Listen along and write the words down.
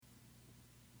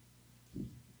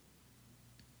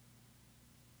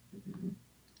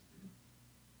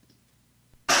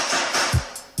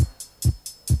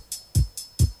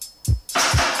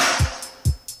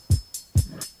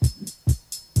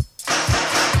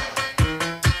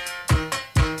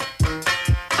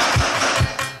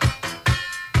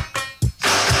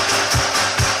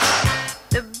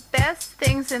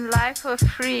In life for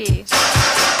free,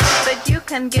 but you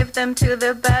can give them to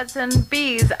the birds and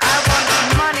bees. I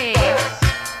want money.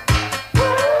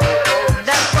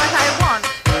 That's what I want.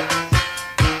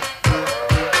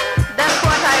 That's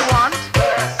what I want.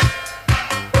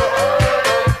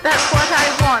 That's what I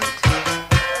want.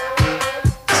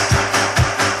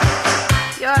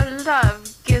 Your love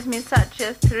gives me such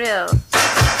a thrill,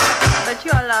 but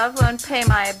your love won't pay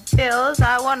my bills.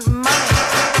 I want money.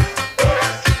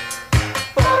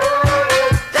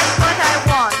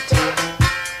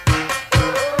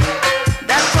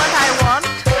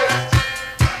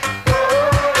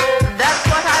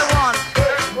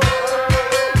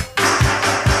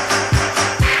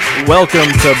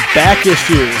 Welcome to Back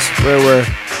Issues, where we're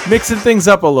mixing things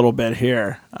up a little bit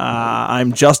here.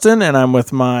 I'm Justin, and I'm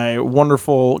with my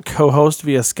wonderful co-host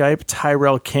via Skype,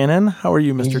 Tyrell Cannon. How are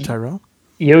you, Mr. Tyrell?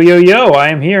 Yo! I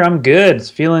am here. I'm good. It's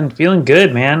feeling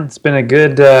good, man. It's been a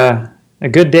good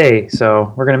day.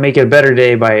 So we're gonna make it a better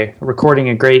day by recording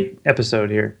a great episode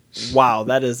here. Wow,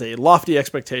 that is a lofty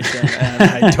expectation, and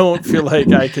I don't feel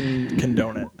like I can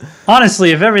condone it.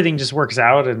 Honestly, if everything just works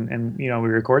out and we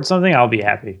record something, I'll be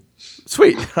happy.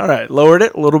 Sweet. All right. Lowered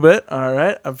it a little bit. All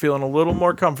right. I'm feeling a little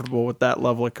more comfortable with that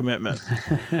level of commitment.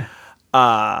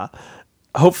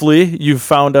 Hopefully you've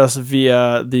found us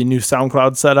via the new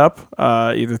SoundCloud setup,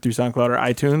 either through SoundCloud or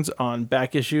iTunes on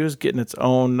Back Issues, getting its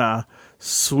own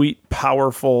sweet,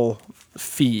 powerful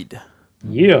feed.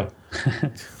 Yeah.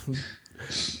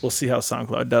 We'll see how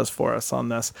SoundCloud does for us on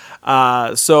this.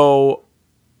 So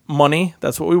money,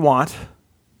 that's what we want,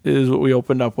 is what we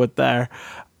opened up with there.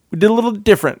 We did a little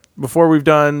different. Before, we've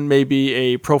done maybe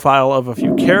a profile of a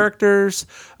few characters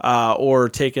or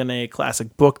taken a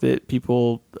classic book that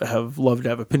people have loved to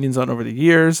have opinions on over the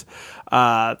years.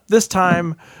 This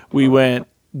time, we went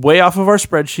way off of our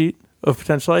spreadsheet of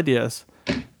potential ideas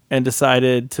and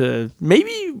decided to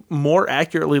maybe more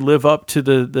accurately live up to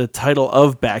the title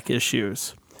of Back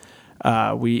Issues.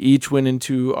 We each went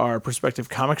into our prospective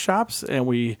comic shops, and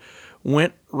we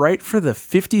went right for the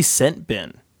 50-cent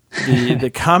bin. The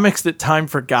comics that time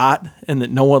forgot and that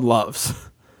no one loves.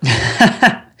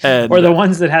 Or the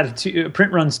ones that had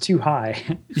print runs too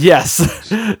high. Yes.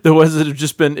 The ones that have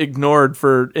just been ignored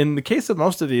for, in the case of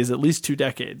most of these, at least 2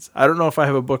 decades. I don't know if I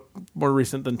have a book more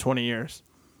recent than 20 years.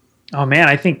 Oh, man,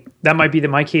 I think that might be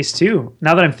my case, too.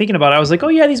 Now that I'm thinking about it, I was like, oh,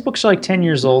 yeah, these books are like 10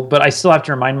 years old, but I still have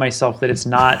to remind myself that it's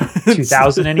not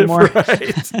 2000 anymore.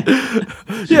 Right.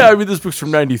 Yeah, I mean, this book's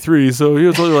from 93, so he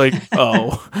was only like,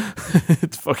 oh,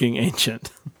 it's fucking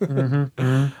ancient.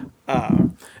 And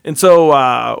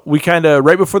so we kind of,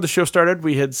 right before the show started,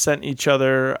 we had sent each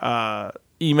other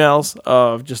emails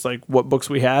of just like what books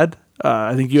we had.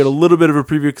 I think you had a little bit of a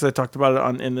preview because I talked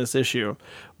about it in this issue.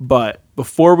 But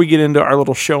before we get into our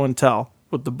little show and tell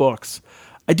with the books,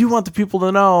 I do want the people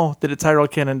to know that at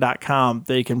TyrellCannon.com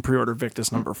they can pre-order Victus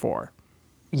 #4.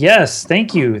 Yes,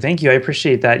 thank you. I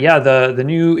appreciate that. Yeah, the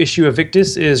new issue of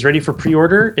Victus is ready for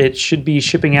pre-order. It should be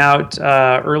shipping out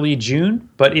early June.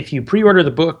 But if you pre-order the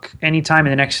book anytime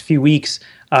in the next few weeks,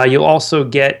 you'll also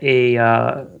get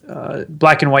a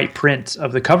black and white print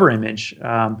of the cover image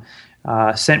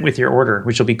sent with your order,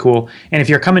 which will be cool. And if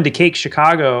you're coming to Cake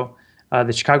Chicago,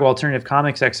 the Chicago Alternative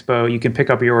Comics Expo, you can pick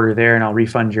up your order there and I'll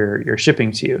refund your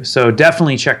shipping to you. So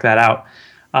definitely check that out.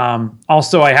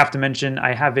 Also, I have to mention,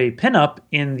 I have a pinup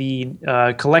in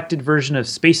the collected version of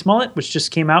Space Mullet, which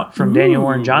just came out from Daniel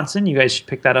Warren Johnson. You guys should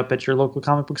pick that up at your local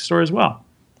comic book store as well.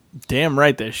 Damn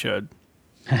right they should.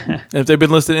 And if they've been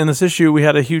listed in this issue, we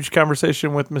had a huge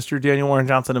conversation with Mr. Daniel Warren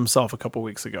Johnson himself a couple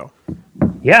weeks ago.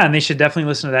 Yeah, and they should definitely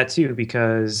listen to that too,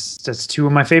 because that's 2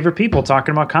 of my favorite people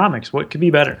talking about comics. What could be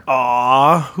better?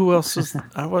 Aw, who else is...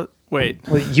 Wait.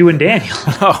 Well, you and Daniel.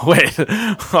 Oh, wait.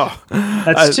 Oh,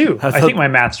 that's 2. I think my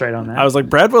math's right on that. I was like,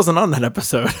 Brad wasn't on that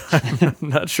episode. I'm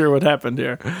not sure what happened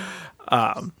here.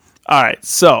 All right,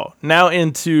 so now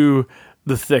into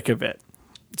the thick of it.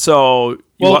 So...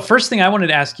 Well, the first thing I wanted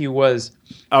to ask you was,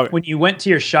 when you went to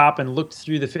your shop and looked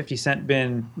through the 50-cent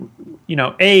bin,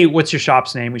 A, what's your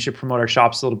shop's name? We should promote our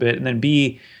shops a little bit. And then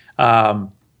B,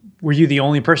 were you the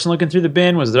only person looking through the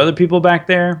bin? Was there other people back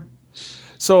there?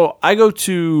 So I go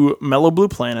to Mellow Blue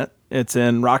Planet. It's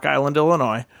in Rock Island,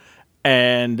 Illinois.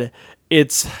 And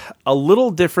it's a little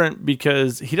different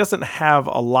because he doesn't have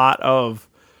a lot of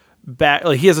back...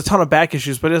 Like, he has a ton of back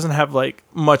issues, but he doesn't have, like,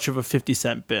 much of a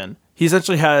 50-cent bin. he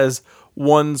essentially has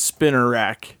one spinner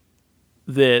rack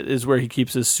that is where he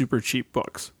keeps his super cheap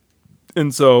books.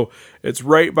 And so it's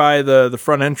right by the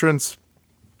front entrance.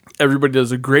 Everybody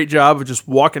does a great job of just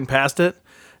walking past it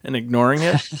and ignoring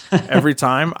it every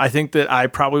time. I think that I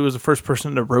probably was the first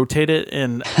person to rotate it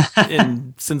in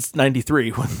since 93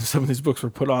 when some of these books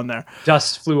were put on there.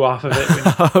 Dust flew off of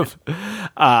it.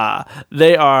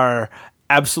 They are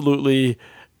absolutely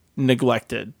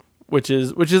neglected, which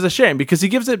is a shame because he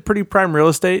gives it pretty prime real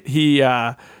estate.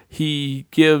 He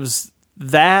gives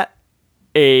that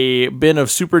a bin of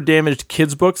super damaged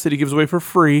kids books that he gives away for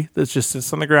free that just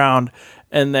sits on the ground,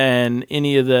 and then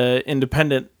any of the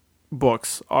independent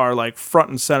books are like front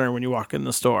and center when you walk in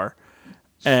the store.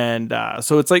 And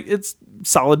so it's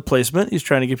solid placement. He's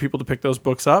trying to get people to pick those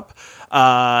books up,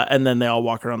 and then they all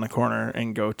walk around the corner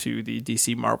and go to the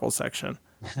DC Marvel section.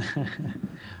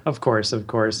 Of course.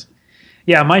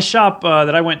 Yeah, my shop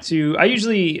that I went to, I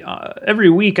usually,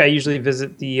 every week I usually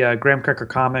visit the Graham Cracker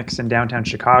Comics in downtown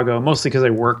Chicago, mostly because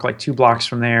I work like 2 blocks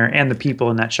from there, and the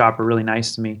people in that shop are really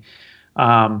nice to me.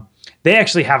 They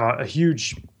actually have a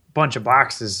huge bunch of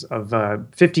boxes of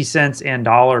 50 cents and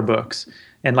dollar books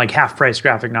and like half-price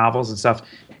graphic novels and stuff.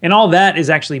 And all that is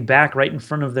actually back right in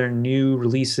front of their new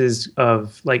releases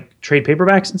of like trade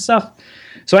paperbacks and stuff.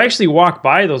 So I actually walk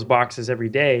by those boxes every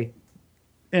day.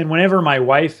 And whenever my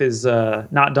wife is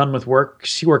not done with work,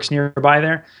 she works nearby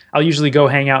there, I'll usually go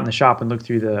hang out in the shop and look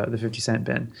through the 50-cent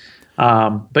bin.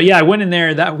 But yeah, I went in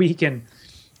there that week, and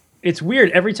it's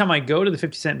weird. Every time I go to the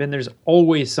 50-cent bin, there's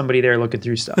always somebody there looking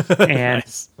through stuff. And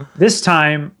Nice. This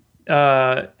time,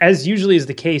 as usually is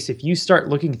the case, if you start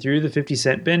looking through the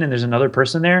 50-cent bin and there's another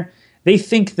person there, they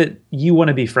think that you want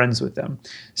to be friends with them.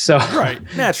 So, Right.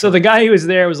 So the guy who was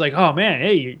there was like, "Oh man,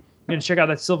 hey, you're gonna check out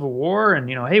that Civil War, and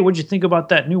hey, what'd you think about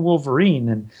that new Wolverine?"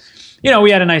 And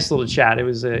we had a nice little chat. It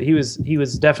was he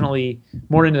was definitely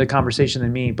more into the conversation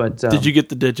than me. But Did you get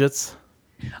the digits?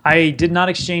 I did not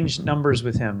exchange numbers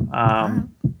with him.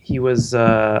 He was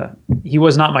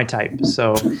not my type.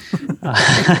 So,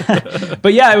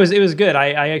 but yeah, it was good.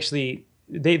 I actually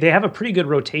they have a pretty good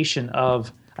rotation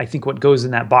of I think what goes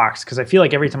in that box, because I feel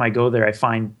like every time I go there, I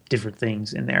find different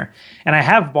things in there. And I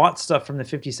have bought stuff from the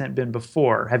 50-cent bin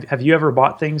before. Have you ever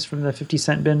bought things from the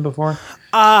 50-cent bin before?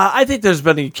 I think there's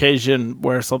been an occasion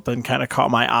where something kind of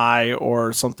caught my eye,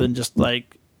 or something just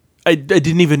like I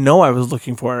didn't even know I was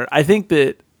looking for it. I think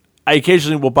that I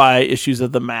occasionally will buy issues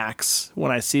of the Max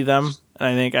when I see them. And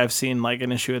I think I've seen like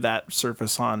an issue of that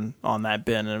surface on that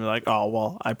bin, and I'm like, oh,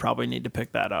 well, I probably need to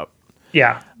pick that up.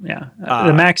 Yeah.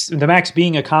 The Max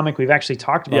being a comic we've actually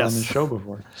talked about on the show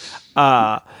before.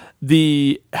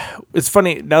 It's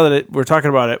funny now that we're talking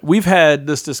about it. We've had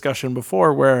this discussion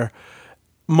before where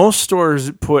most stores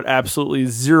put absolutely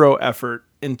zero effort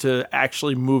into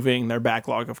actually moving their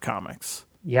backlog of comics.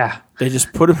 Yeah. They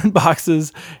just put them in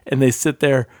boxes and they sit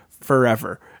there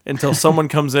forever until someone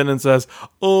comes in and says,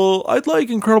 "Oh, I'd like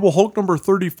Incredible Hulk number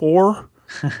 34."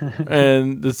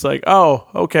 And it's like, oh,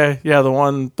 okay, yeah, the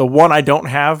one I don't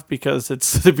have because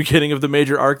it's the beginning of the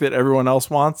major arc that everyone else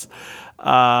wants.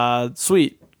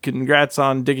 Sweet, congrats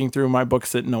on digging through my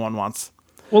books that no one wants.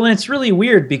 Well, and it's really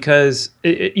weird because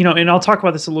and I'll talk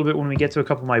about this a little bit when we get to a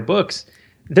couple of my books.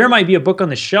 There might be a book on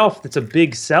the shelf that's a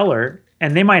big seller,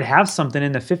 and they might have something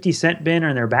in the 50-cent bin or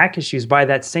in their back issues by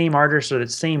that same artist or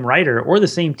that same writer or the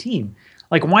same team.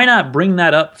 Like, why not bring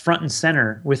that up front and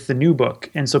center with the new book?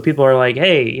 And so people are like,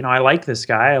 hey, I like this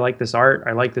guy. I like this art.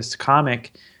 I like this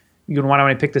comic. Why don't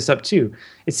I pick this up too?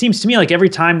 It seems to me like every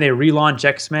time they relaunch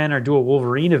X-Men or do a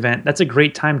Wolverine event, that's a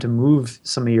great time to move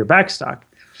some of your backstock.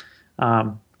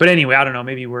 But anyway, I don't know.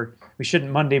 Maybe we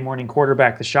shouldn't Monday morning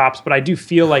quarterback the shops, but I do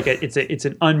feel like it's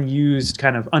an unused,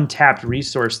 kind of untapped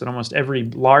resource that almost every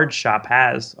large shop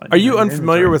has. Are you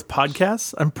unfamiliar with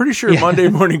podcasts? I'm pretty sure Monday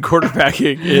morning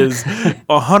quarterbacking is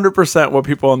 100% what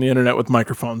people on the internet with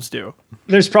microphones do.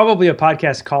 There's probably a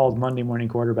podcast called Monday Morning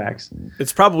Quarterbacks.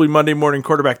 It's probably Monday Morning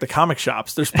Quarterback the comic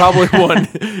shops. There's probably one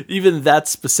even that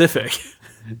specific.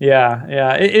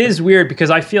 Yeah. It is weird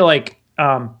because I feel like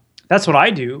that's what I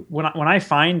do when I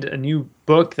find a new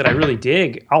book that I really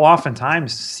dig. I'll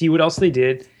oftentimes see what else they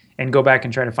did and go back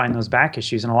and try to find those back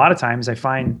issues. And a lot of times I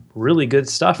find really good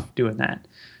stuff doing that.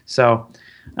 So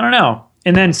I don't know.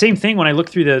 And then same thing when I look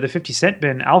through the 50-cent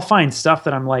bin, I'll find stuff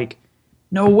that I'm like,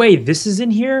 no way this is in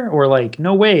here, or like,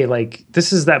 no way, like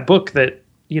this is that book that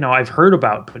I've heard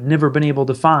about but never been able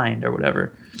to find or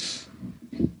whatever.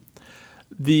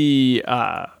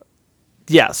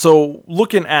 So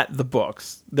looking at the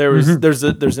books, there's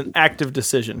an active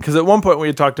decision, because at one point we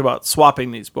had talked about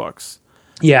swapping these books.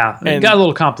 Yeah, it got a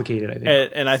little complicated, I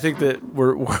think. And I think that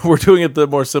we're doing it the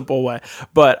more simple way.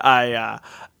 But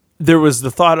there was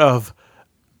the thought of,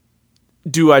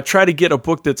 do I try to get a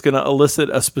book that's going to elicit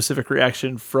a specific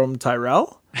reaction from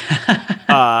Tyrell?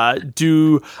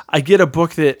 Do I get a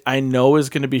book that I know is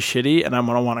going to be shitty and I'm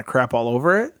going to want to crap all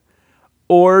over it?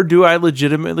 Or do I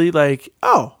legitimately I'd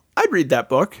read that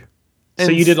book? And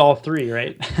so you did all three,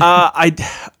 right?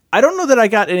 I don't know that I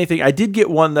got anything. I did get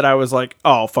one that I was like,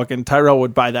 oh, fucking Tyrell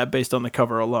would buy that based on the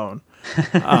cover alone.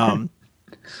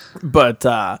 But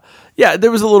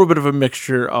there was a little bit of a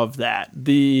mixture of that.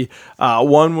 The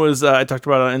one was I talked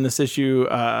about in this issue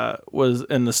was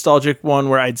a nostalgic one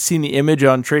where I'd seen the image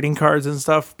on trading cards and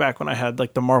stuff back when I had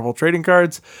like the Marvel trading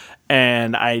cards,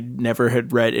 and I never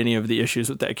had read any of the issues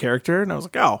with that character, and I was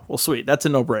like, oh, well, sweet, that's a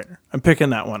no-brainer. I'm picking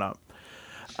that one up.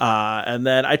 And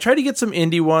then I tried to get some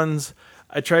indie ones.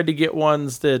 I tried to get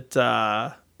ones that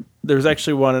there's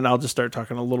actually one, and I'll just start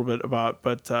talking a little bit about,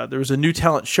 but there was a New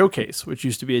Talent Showcase, which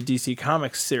used to be a DC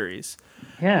Comics series.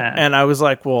 Yeah. And I was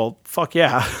like, well, fuck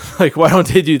yeah. Like, why don't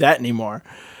they do that anymore?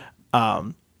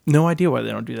 No idea why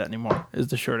they don't do that anymore is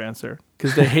the short answer.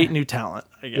 Because they hate new talent,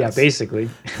 I guess. Yeah, basically.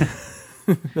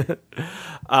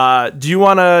 Do you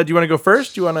want to go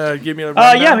first? Do you want to give me a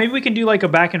rundown? Yeah, maybe we can do like a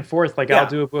back and forth. Like Yeah. I'll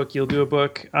do a book, you'll do a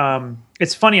book.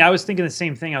 It's funny. I was thinking the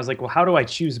same thing. I was like, well, how do I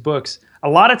choose books? A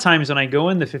lot of times when I go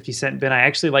in the 50-cent bin, I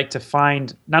actually like to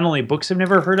find not only books I've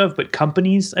never heard of, but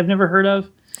companies I've never heard of.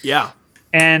 Yeah.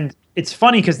 And it's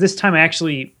funny because this time I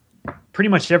actually pretty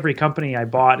much every company I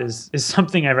bought is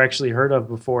something I've actually heard of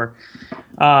before.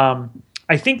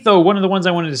 I think, though, one of the ones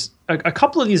I wanted to a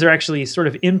couple of these are actually sort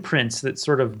of imprints that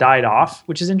sort of died off,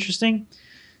 which is interesting.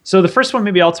 So the first one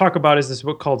maybe I'll talk about is this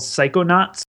book called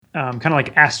Psychonauts, kind of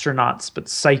like astronauts, but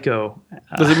psycho.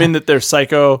 Does it mean that they're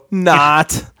psycho?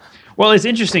 Not. Well, it's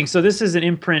interesting. So this is an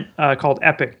imprint called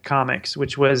Epic Comics,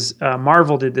 which was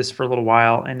Marvel did this for a little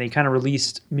while, and they kind of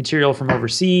released material from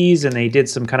overseas, and they did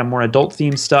some kind of more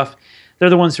adult-themed stuff. They're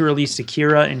the ones who released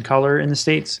Akira in color in the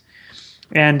States.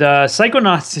 And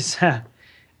Psychonauts is...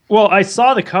 Well, I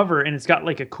saw the cover, and it's got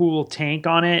like a cool tank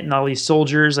on it and all these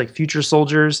soldiers, like future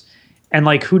soldiers. And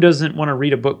like, who doesn't want to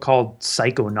read a book called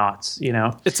Psychonauts, you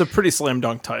know? It's a pretty slam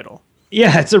dunk title.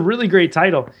 Yeah, it's a really great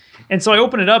title. And so I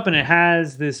open it up, and it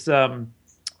has this, the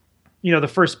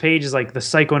first page is like the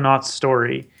Psychonauts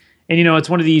story. And, it's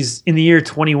one of these, in the year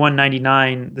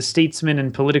 2199, the statesmen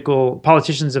and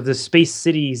politicians of the space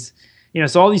cities,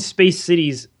 so all these space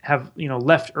cities have,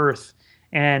 left Earth.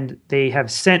 And they have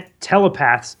sent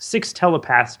 6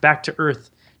 telepaths back to Earth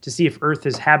to see if Earth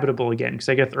is habitable again, because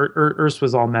I guess Earth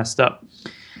was all messed up.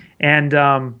 And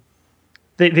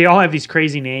they all have these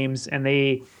crazy names, and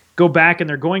they go back and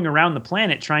they're going around the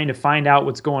planet trying to find out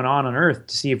what's going on Earth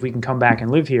to see if we can come back and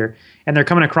live here. And they're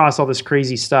coming across all this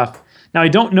crazy stuff. Now, I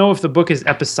don't know if the book is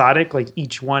episodic, like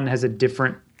each one has a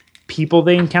different people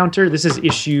they encounter. This is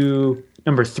issue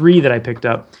number 3 that I picked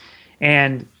up.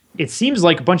 And it seems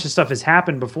like a bunch of stuff has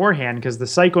happened beforehand, because the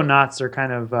Psychonauts are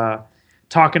kind of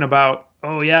talking about,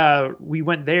 oh yeah, we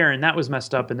went there and that was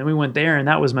messed up, and then we went there and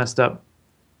that was messed up.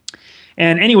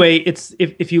 And anyway, it's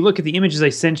if you look at the images I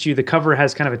sent you, the cover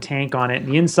has kind of a tank on it, and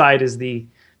the inside is the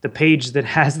page that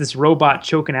has this robot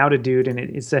choking out a dude, and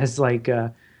it says like,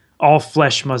 all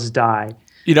flesh must die.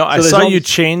 I saw you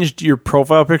changed your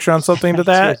profile picture on something to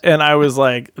that, and I was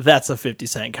like, that's a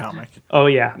 50-cent comic. Oh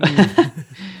yeah.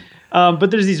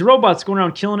 But there's these robots going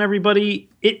around killing everybody.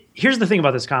 Here's the thing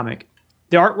about this comic.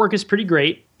 The artwork is pretty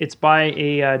great. It's by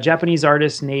a Japanese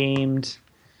artist named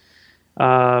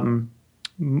Motofumi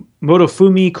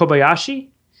Kobayashi.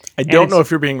 I don't know if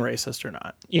you're being racist or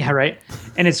not. Yeah, right.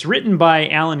 And it's written by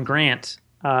Alan Grant,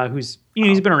 who's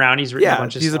he's been around. He's written a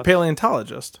bunch of stuff. He's a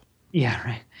paleontologist. Yeah,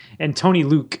 right. And Tony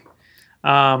Luke.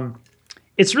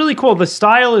 It's really cool. The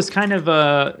style is kind of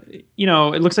it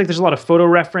looks like there's a lot of photo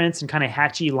reference and kind of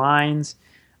hatchy lines.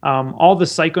 All the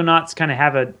Psychonauts kind of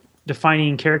have a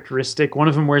defining characteristic. One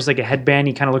of them wears like a headband.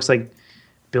 He kind of looks like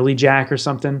Billy Jack or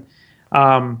something.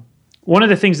 One of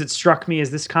the things that struck me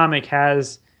is this comic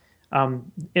has,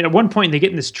 at one point they get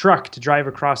in this truck to drive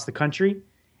across the country,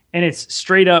 and it's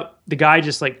straight up, the guy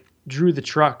just like drew the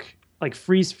truck, like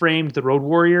freeze framed the Road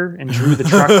Warrior and drew the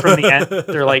truck from the end.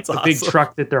 They're like the big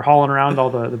truck that they're hauling around all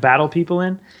the battle people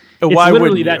in. It's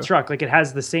literally that truck. Like, it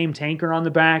has the same tanker on the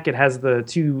back. It has the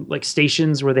 2 like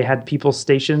stations where they had people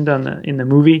stationed in the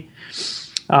movie.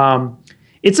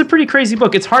 It's a pretty crazy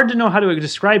book. It's hard to know how to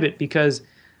describe it, because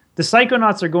the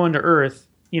Psychonauts are going to Earth,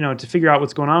 to figure out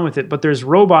what's going on with it. But there's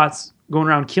robots going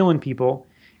around killing people,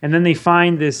 and then they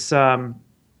find this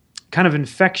kind of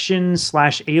infection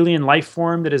 / alien life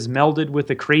form that is melded with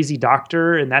a crazy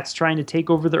doctor, and that's trying to take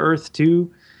over the Earth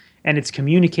too, and it's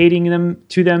communicating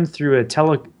to them through a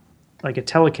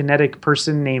telekinetic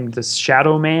person named the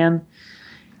Shadow Man.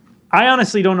 I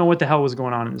honestly don't know what the hell was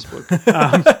going on in this book.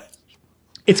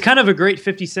 It's kind of a great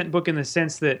 50-cent book in the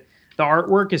sense that the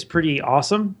artwork is pretty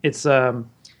awesome. It's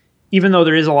even though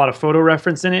there is a lot of photo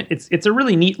reference in it, it's a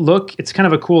really neat look. It's kind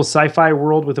of a cool sci-fi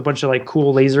world with a bunch of like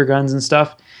cool laser guns and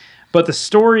stuff. But the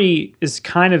story is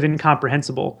kind of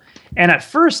incomprehensible. And at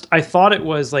first, I thought it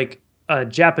was like a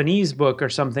Japanese book or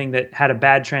something that had a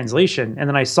bad translation. And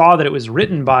then I saw that it was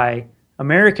written by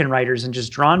American writers and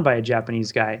just drawn by a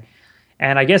Japanese guy.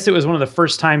 And I guess it was one of the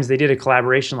first times they did a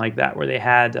collaboration like that, where they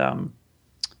had,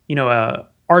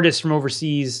 artists from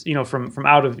overseas, from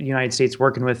out of the United States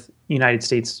working with United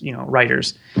States,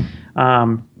 writers.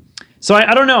 So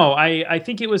I don't know. I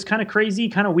think it was kind of crazy,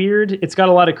 kind of weird. It's got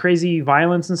a lot of crazy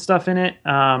violence and stuff in it,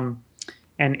 and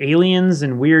aliens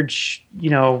and weird,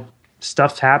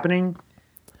 stuff happening.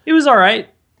 It was all right.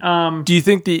 Do you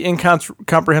think the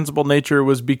incomprehensible nature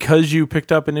was because you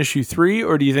picked up in issue 3,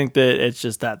 or do you think that it's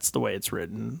just that's the way it's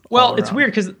written? Well, it's weird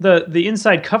because the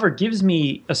inside cover gives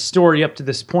me a story up to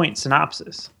this point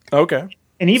synopsis. Okay.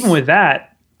 And even with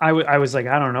that, I was like,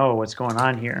 I don't know what's going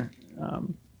on here.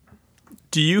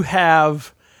 Do you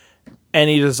have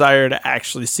any desire to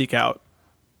actually seek out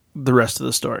the rest of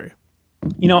the story?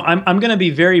 I'm going to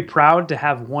be very proud to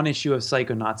have one issue of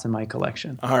Psychonauts in my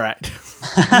collection. All right.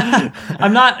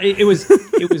 I'm not. It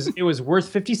was worth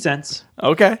 50 cents.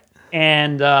 Okay.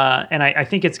 And I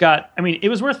think it's got. I mean, it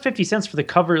was worth 50 cents for the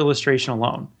cover illustration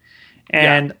alone.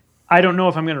 And I don't know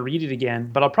if I'm going to read it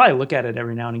again, but I'll probably look at it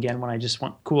every now and again when I just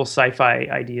want cool sci-fi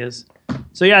ideas.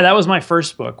 So yeah, that was my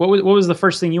first book. What was the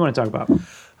first thing you want to talk about?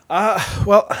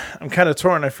 Well, I'm kind of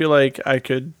torn. I feel like I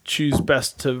could choose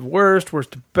best to worst,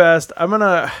 worst to best. I'm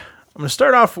gonna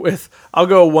start off with. I'll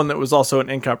go one that was also an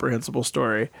incomprehensible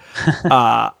story.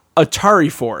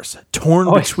 Atari Force,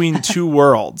 Torn Between Two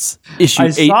Worlds, issue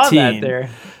 18. I saw that there.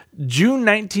 June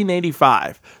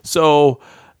 1985. So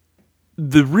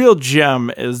the real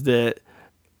gem is that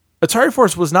Atari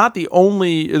Force was not the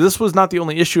only. This was not the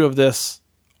only issue of this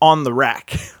on the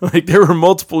rack. Like there were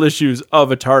multiple issues of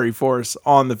Atari Force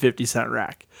on the 50-cent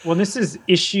rack. Well, this is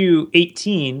issue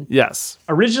 18. Yes.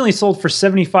 Originally sold for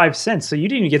 75 cents, so you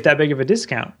didn't even get that big of a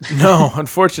discount. No,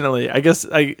 unfortunately. I guess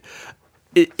it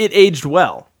aged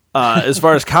well. As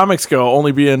far as comics go,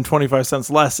 only being 25 cents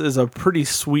less is a pretty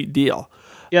sweet deal.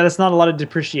 Yeah, that's not a lot of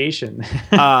depreciation.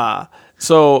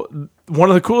 So one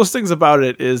of the coolest things about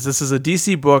it is this is a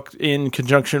DC book in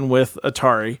conjunction with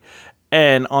Atari.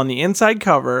 And on the inside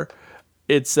cover,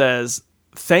 it says,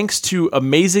 thanks to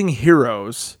Amazing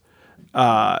Heroes,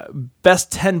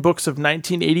 best 10 books of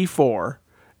 1984.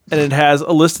 And it has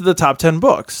a list of the top 10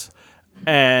 books.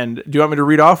 And do you want me to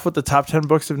read off what the top 10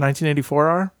 books of 1984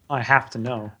 are? I have to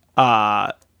know.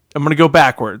 I'm going to go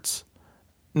backwards.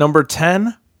 Number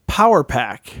 10, Power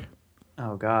Pack.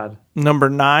 Oh, God. Number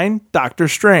 9, Doctor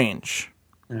Strange.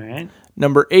 All right.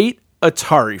 Number 8,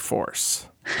 Atari Force.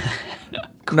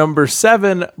 Number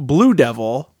 7, Blue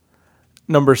Devil.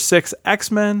 Number 6,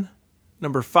 X-Men.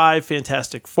 Number 5,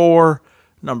 Fantastic Four.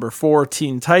 Number 4,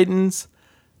 Teen Titans.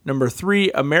 Number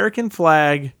 3, American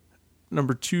Flag.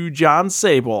 Number 2, John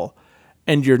Sable.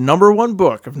 And your number 1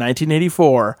 book of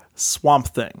 1984, Swamp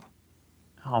Thing.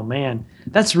 Oh, man.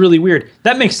 That's really weird.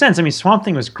 That makes sense. I mean, Swamp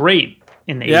Thing was great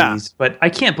in the 80s, but I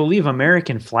can't believe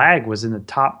American Flag was in the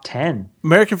top 10.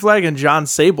 American Flag and John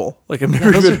Sable. Like, I've never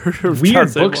even heard of weird John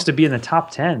Sable. books to be in the top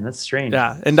 10. That's strange.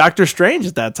 Yeah, and Doctor Strange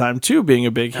at that time, too, being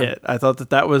a big hit. I thought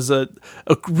that was a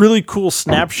really cool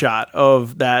snapshot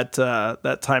of that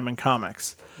time in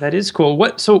comics. That is cool.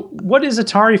 What is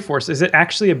Atari Force? Is it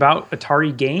actually about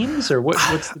Atari games, or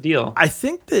what's the deal? I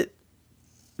think that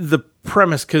the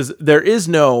premise, because there is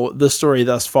the story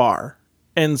thus far,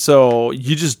 and so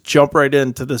you just jump right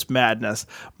into this madness.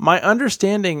 My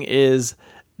understanding is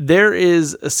there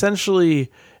is essentially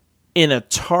an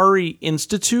Atari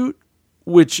Institute,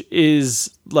 which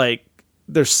is like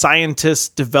there's scientists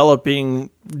developing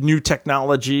new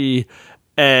technology,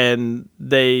 and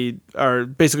they are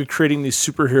basically creating these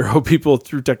superhero people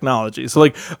through technology. So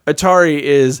like Atari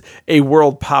is a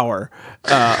world power,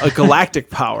 a galactic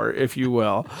power, if you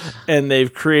will. And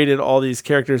they've created all these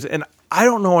characters. And I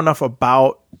don't know enough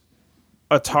about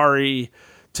Atari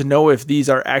to know if these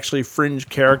are actually fringe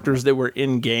characters that were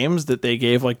in games that they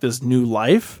gave like this new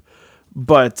life.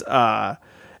 But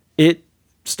it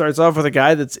starts off with a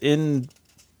guy that's in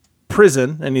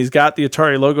prison, and he's got the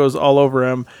Atari logos all over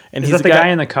him. And is that the guy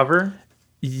in the cover?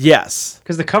 Yes.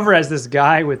 Because the cover has this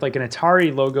guy with like an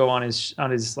Atari logo on his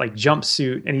like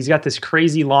jumpsuit, and he's got this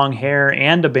crazy long hair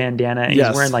and a bandana, and Yes.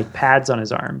 he's wearing like pads on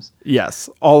his arms. Yes,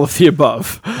 all of the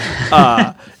above.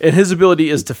 And his ability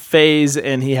is to phase,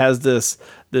 and he has this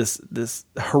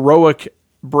heroic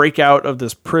breakout of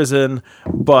this prison,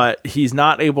 but he's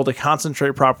not able to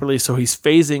concentrate properly, so he's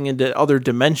phasing into other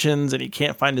dimensions, and he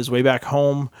can't find his way back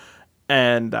home.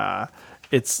 And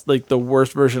it's like the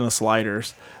worst version of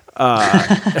Sliders.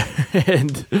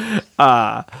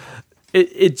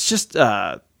 It's just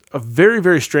a very,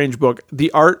 very strange book. The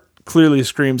art clearly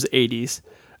screams 80s.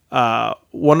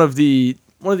 One of the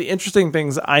interesting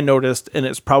things I noticed, and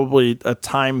it's probably a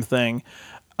time thing,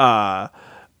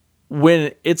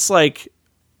 when it's like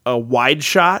a wide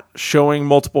shot showing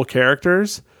multiple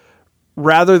characters,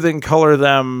 rather than color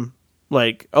them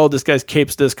like, oh, this guy's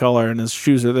cape's this color and his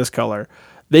shoes are this color,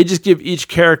 they just give each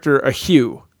character a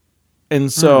hue.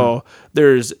 And so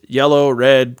there's yellow,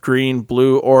 red, green,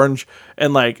 blue, orange.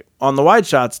 And like on the wide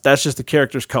shots, that's just the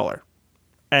character's color.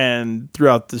 And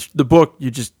throughout the book,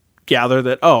 you just gather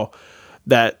that, oh,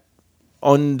 that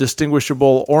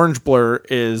undistinguishable orange blur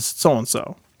is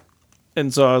so-and-so.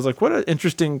 And so I was like, what an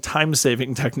interesting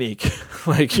time-saving technique.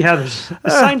 Like, Yeah, there's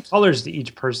assigned colors to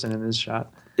each person in this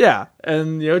shot. yeah.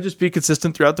 And, just be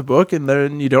consistent throughout the book. And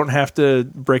then you don't have to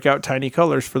break out tiny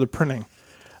colors for the printing.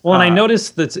 Well, and I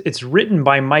noticed that it's written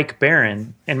by Mike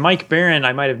Barron. And Mike Barron,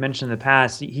 I might have mentioned in the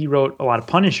past, he wrote a lot of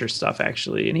Punisher stuff,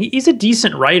 actually. And he's a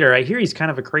decent writer. I hear he's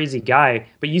kind of a crazy guy.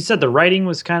 But you said the writing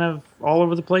was kind of all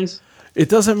over the place? It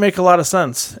doesn't make a lot of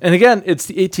sense. And again, it's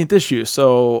the 18th issue,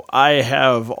 so I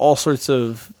have all sorts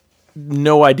of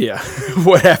no idea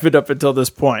what happened up until this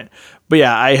point. But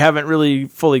yeah, I haven't really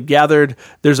fully gathered.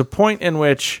 There's a point in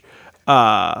which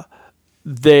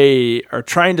they are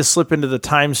trying to slip into the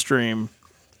time stream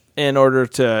in order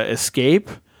to escape,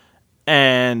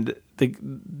 and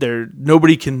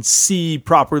nobody can see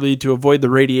properly to avoid the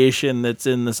radiation that's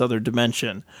in this other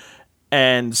dimension.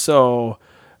 And so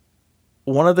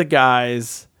one of the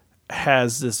guys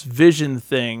has this vision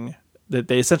thing that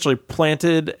they essentially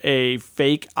planted a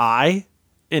fake eye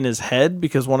in his head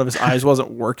because one of his eyes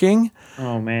wasn't working.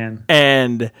 Oh, man.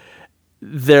 And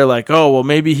they're like, oh, well,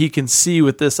 maybe he can see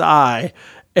with this eye.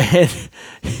 And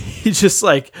he just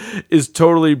like is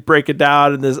totally breaking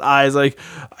down, and his eyes like,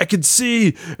 I can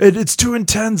see, and it's too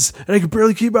intense, and I can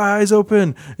barely keep my eyes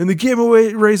open, and the gamma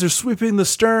rays are sweeping the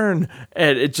stern,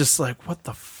 and it's just like, what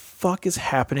the fuck is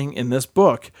happening in this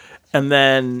book? And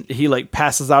then he like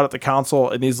passes out at the council,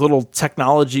 and these little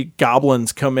technology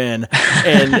goblins come in,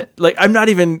 and like, I'm not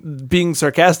even being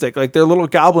sarcastic. Like, they're little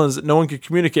goblins that no one can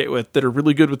communicate with that are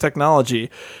really good with technology.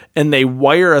 And they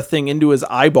wire a thing into his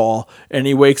eyeball, and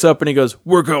he wakes up and he goes,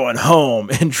 we're going home,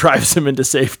 and drives him into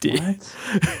safety.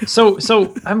 So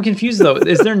I'm confused though.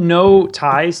 Is there no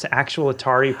ties to actual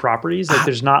Atari properties? Like,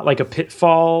 there's not like a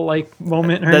Pitfall like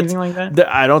moment or anything like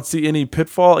that? I don't see any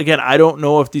Pitfall. Again, I don't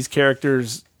know if these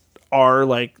characters are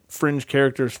like fringe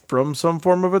characters from some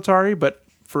form of Atari, but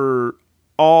for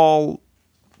all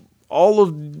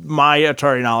of my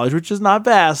Atari knowledge, which is not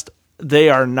vast, they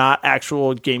are not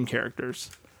actual game characters.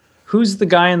 Who's the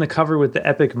guy in the cover with the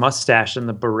epic mustache and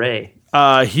the beret?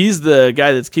 He's the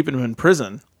guy that's keeping him in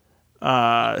prison.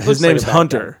 His name's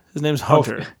Hunter. His name's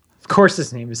Hunter. Of course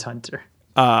his name is Hunter.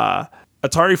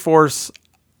 Atari Force,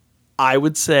 I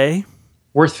would say.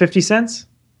 Worth 50 cents?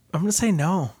 I'm going to say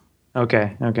no.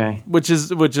 Okay. Which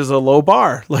is a low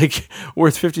bar. Like,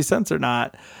 worth 50 cents or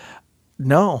not.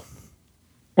 No.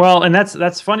 Well, and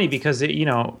that's funny because it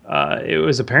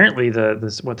was apparently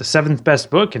the seventh best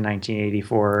book in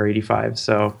 1984 or 85.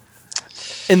 So,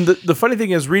 and the funny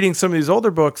thing is, reading some of these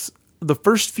older books, the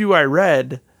first few I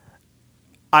read,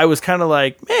 I was kind of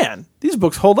like, man, these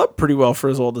books hold up pretty well for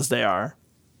as old as they are.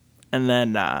 And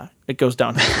then it goes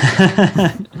downhill.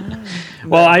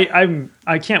 Well,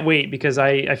 I can't wait because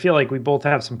I feel like we both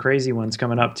have some crazy ones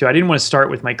coming up too. I didn't want to start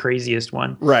with my craziest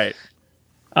one. Right.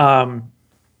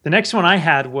 The next one I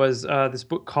had was this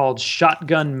book called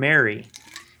Shotgun Mary.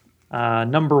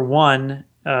 Number one,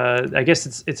 I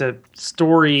guess it's a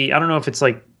story. I don't know if it's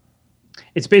like,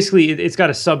 it's basically, it's got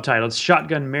a subtitle. It's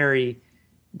Shotgun Mary,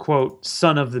 quote,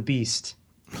 Son of the Beast.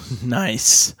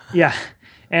 Nice. Yeah.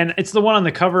 And it's the one on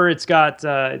the cover. It's got,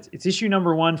 it's issue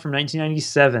number 1 from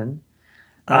 1997.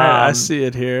 I see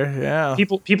it here. Yeah.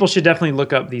 People should definitely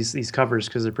look up these covers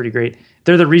because they're pretty great.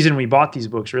 They're the reason we bought these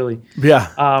books, really. Yeah.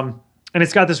 And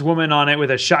it's got this woman on it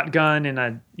with a shotgun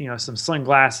and some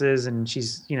sunglasses, and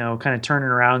she's kind of turning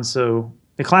around. So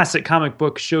the classic comic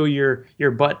book show your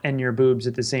butt and your boobs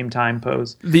at the same time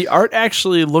pose. The art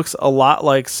actually looks a lot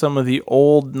like some of the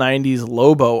old 90s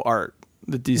Lobo art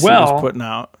that DC Well, was putting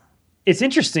out. It's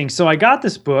interesting. So I got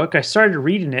this book, I started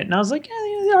reading it, and I was like,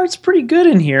 yeah, the art's pretty good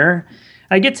in here.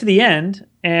 I get to the end,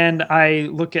 and I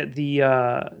look at the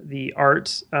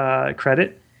art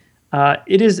credit.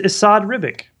 It is Asad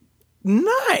Ribic.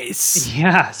 Nice.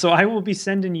 Yeah, so I will be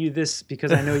sending you this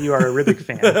because I know you are a Ribic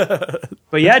fan.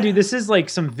 But yeah, dude, this is like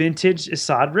some vintage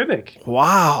Asad Ribic.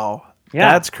 Wow.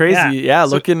 Yeah, That's crazy. Yeah,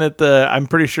 So- looking at I'm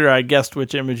pretty sure I guessed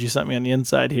which image you sent me on the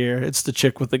inside here. It's the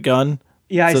chick with the gun.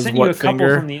 Yeah, I Says sent you a what couple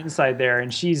finger? from the inside there,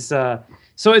 and she's so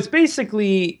it's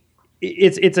basically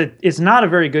it's not a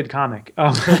very good comic,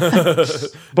 but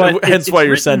Hence it's why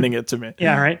you're written- sending it to me.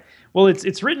 Yeah, right. Well,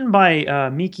 it's written by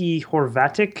Miki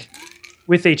Horvatic,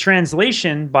 with a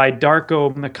translation by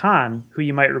Darko Makan, who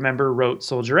you might remember wrote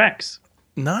Soldier X.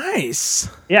 Nice.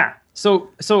 Yeah.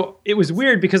 So it was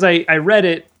weird because I read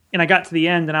it and I got to the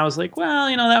end and I was like,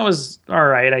 well, that was all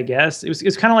right, I guess. It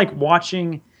was kind of like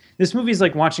watching this movie is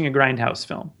like watching a Grindhouse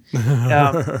film.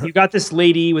 You got this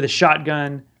lady with a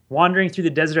shotgun wandering through the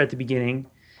desert at the beginning.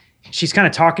 She's kind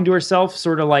of talking to herself,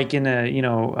 sort of like in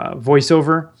a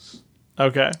voiceover.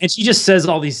 Okay. And she just says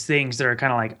all these things that are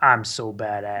kind of like, I'm so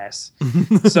badass.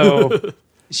 So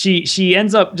she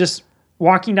ends up just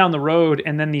walking down the road,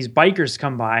 and then these bikers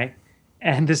come by,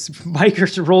 and this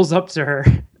biker rolls up to her,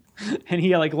 and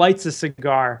he like lights a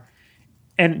cigar.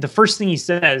 And the first thing he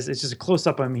says, it's just a close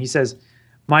up of him. He says,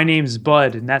 "My name's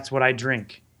Bud, and that's what I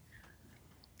drink."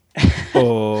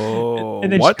 Oh,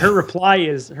 And then what? her reply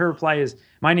is,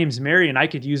 "My name's Mary, and I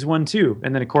could use one too."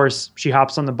 And then of course she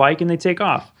hops on the bike and they take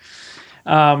off.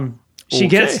 She Okay.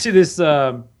 gets to this,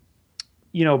 bar,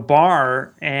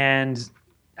 and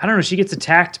I don't know. She gets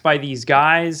attacked by these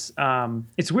guys.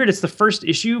 It's weird. It's the first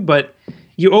issue, but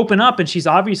you open up and she's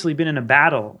obviously been in a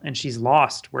battle and she's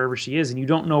lost wherever she is, and you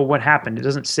don't know what happened. It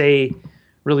doesn't say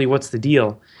really what's the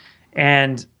deal.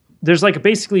 And there's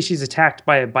basically she's attacked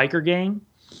by a biker gang,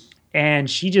 and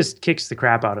she just kicks the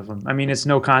crap out of them. I mean, it's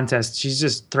no contest. She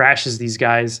just thrashes these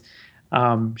guys.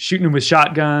 Shooting them with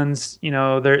shotguns.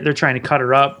 They're trying to cut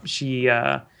her up. She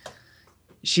ends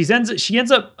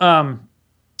up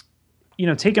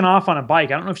taking off on a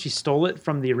bike. I don't know if she stole it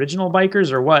from the original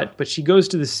bikers or what, but she goes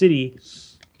to the city,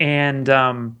 and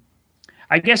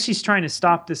I guess she's trying to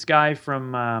stop this guy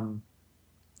from.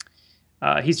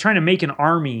 He's trying to make an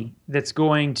army that's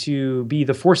going to be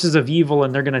the forces of evil,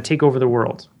 and they're going to take over the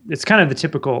world. It's kind of the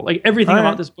typical, everything All right.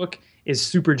 about this book is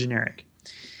super generic.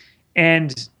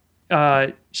 And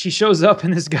she shows up,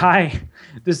 and this guy,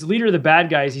 this leader of the bad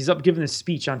guys, he's up giving this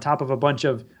speech on top of a bunch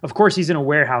of course, he's in a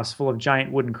warehouse full of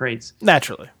giant wooden crates.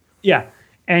 Naturally. Yeah.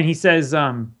 And he says,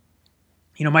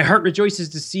 my heart rejoices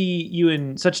to see you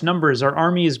in such numbers. Our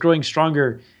army is growing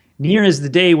stronger. Near is the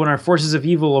day when our forces of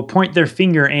evil will point their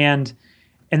finger and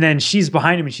then she's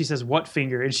behind him and she says, "What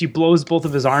finger?" And she blows both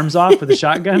of his arms off with a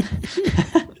shotgun.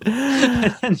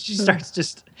 And she starts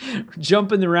just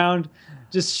jumping around,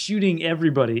 just shooting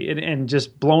everybody and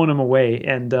just blowing them away.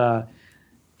 And,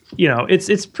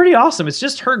 it's pretty awesome. It's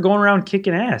just her going around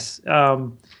kicking ass.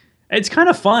 It's kind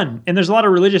of fun. And there's a lot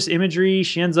of religious imagery.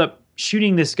 She ends up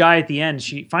shooting this guy at the end.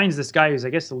 She finds this guy who's, I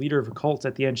guess, the leader of a cult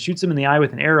at the end, shoots him in the eye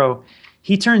with an arrow.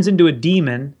 He turns into a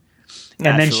demon,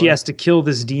 and then she Naturally. has to kill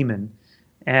this demon.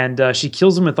 And she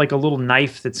kills him with a little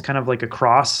knife that's kind of like a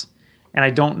cross. And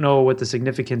I don't know what the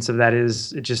significance of that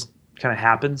is. It just kind of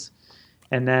happens.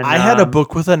 And then I had a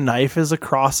book with a knife as a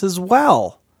cross as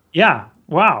well. Yeah.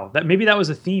 Wow. Maybe that was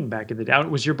a theme back in the day.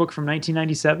 Was your book from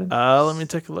 1997? Let me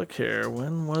take a look here.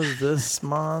 When was this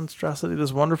monstrosity,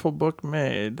 this wonderful book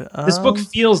made? This book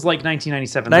feels like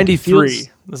 1997. 93.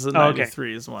 This is a Oh, okay.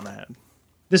 93 is the one I had.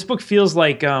 This book feels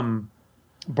like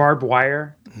barbed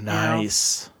wire.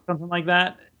 Nice. Something like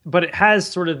that. But it has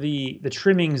sort of the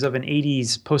trimmings of an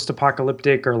 80s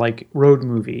post-apocalyptic or road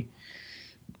movie.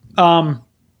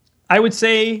 I would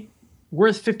say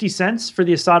worth 50 cents for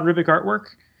the Asad Ribic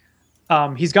artwork.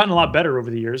 He's gotten a lot better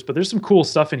over the years, but there's some cool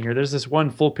stuff in here. There's this one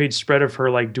full-page spread of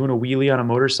her doing a wheelie on a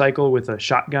motorcycle with a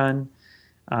shotgun.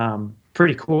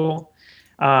 Pretty cool.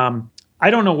 I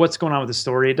don't know what's going on with the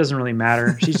story. It doesn't really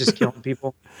matter. She's just killing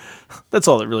people. That's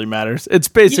all that really matters. It's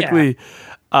basically,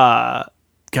 God,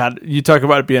 you talk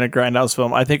about it being a grindhouse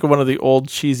film. I think of one of the old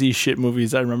cheesy shit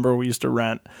movies I remember we used to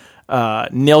rent.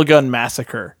 Nail Gun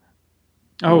Massacre.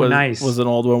 Oh, nice. Was an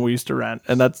old one we used to rent,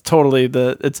 and that's totally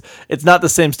it's not the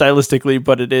same stylistically,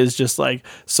 but it is just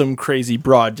some crazy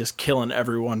broad just killing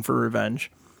everyone for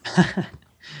revenge.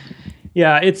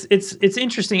 Yeah, it's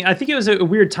interesting. I think it was a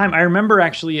weird time. I remember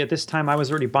actually at this time I was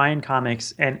already buying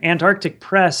comics, and Antarctic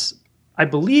Press, I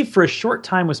believe for a short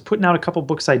time, was putting out a couple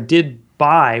books I did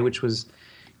buy, which was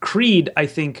Creed, I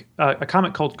think, a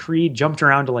comic called Creed jumped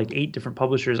around to like 8 different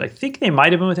publishers. I think they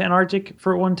might have been with Antarctic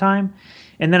for one time.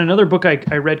 And then another book I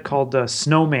read called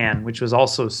Snowman, which was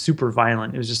also super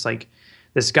violent. It was just like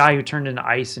this guy who turned into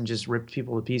ice and just ripped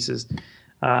people to pieces.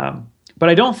 But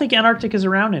I don't think Antarctic is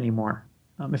around anymore.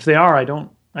 If they are, I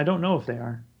don't know if they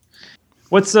are.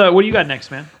 What do you got next,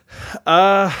 man?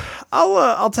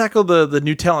 I'll tackle the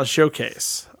new talent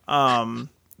showcase.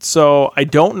 So I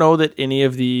don't know that any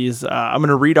of these. I'm going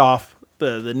to read off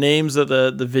the names of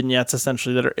the vignettes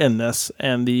essentially that are in this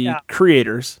and the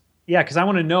creators. Yeah, because I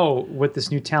want to know what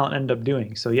this new talent ended up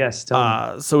doing. So yes,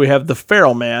 tell me. So we have The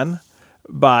Feral Man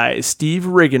by Steve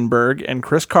Riggenberg and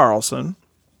Chris Carlson.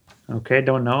 Okay,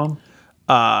 don't know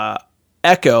him.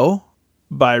 Echo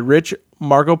by Rich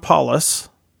Margopoulos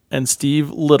and Steve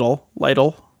Lytle.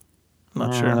 I'm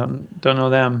not sure. Don't know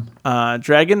them.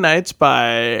 Dragon Knights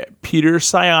by Peter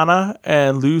Sayana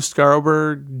and Lou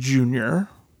Scarborough Jr.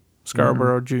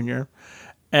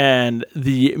 And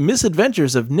The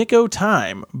Misadventures of Nico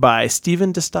Time by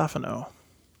Stephen DeStefano.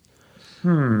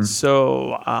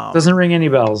 So doesn't ring any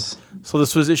bells. So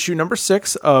this was issue number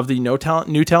 6 of the New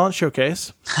Talent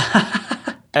Showcase.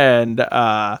 And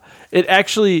it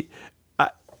actually,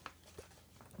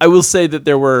 I will say that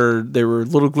there were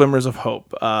little glimmers of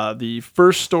hope. The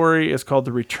first story is called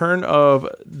The Return of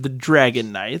the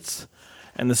Dragon Knights,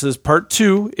 and this is part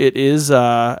 2. It is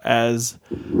a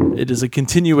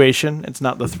continuation. It's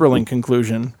not the thrilling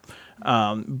conclusion,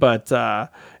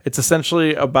 but it's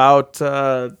essentially about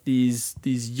these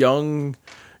young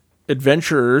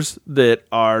adventurers that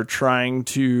are trying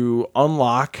to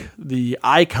unlock the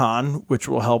icon, which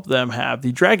will help them have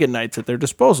the Dragon Knights at their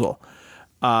disposal.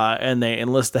 And they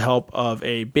enlist the help of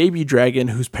a baby dragon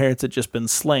whose parents had just been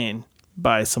slain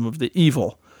by some of the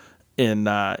evil in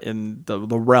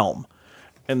the realm.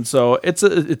 And so it's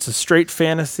a straight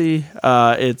fantasy.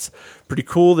 It's pretty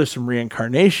cool. There's some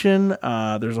reincarnation.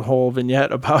 There's a whole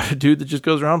vignette about a dude that just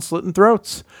goes around slitting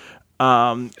throats.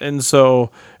 And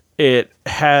so it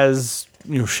has,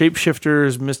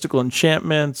 shapeshifters, mystical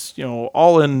enchantments,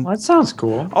 all in. Well, that sounds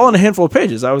cool. All in a handful of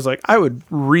pages. I was like, I would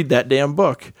read that damn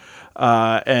book.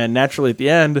 And naturally, at the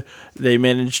end, they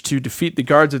managed to defeat the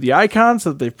guards of the icon,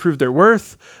 so that they've proved their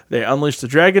worth. They unleash the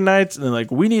Dragon Knights, and they're like,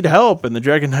 "We need help." And the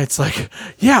Dragon Knight's like,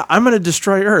 "Yeah, I'm going to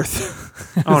destroy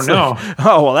Earth." Oh no! Like,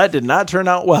 oh well, that did not turn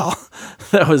out well.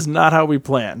 That was not how we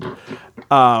planned.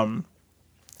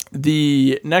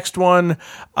 The next one,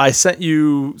 I sent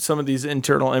you some of these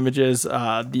internal images.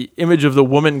 The image of the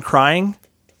woman crying.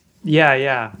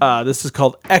 Yeah. This is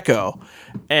called Echo,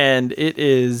 and it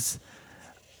is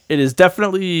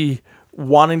definitely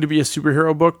wanting to be a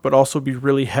superhero book, but also be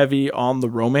really heavy on the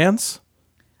romance.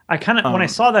 I kind of when I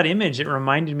saw that image, it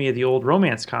reminded me of the old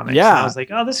romance comics. Yeah, and I was like,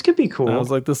 oh, this could be cool. And I was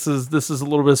like, this is a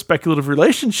little bit of speculative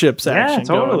relationships action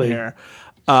totally. going here.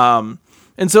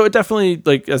 And so it definitely,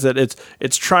 like I said,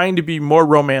 it's trying to be more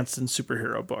romance than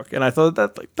superhero book, and I thought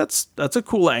that's a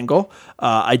cool angle.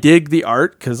 I dig the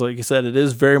art because, like you said, it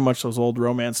is very much those old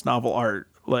romance novel art,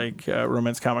 like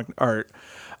romance comic art.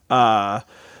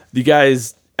 The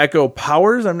guy's Echo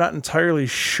powers, I'm not entirely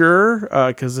sure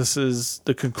because this is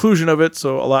the conclusion of it,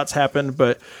 so a lot's happened,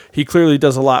 but he clearly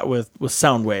does a lot with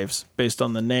sound waves based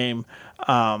on the name.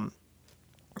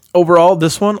 Overall,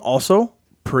 this one also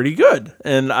pretty good,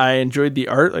 and I enjoyed the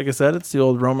art. Like I said, it's the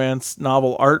old romance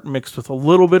novel art mixed with a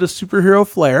little bit of superhero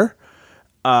flair,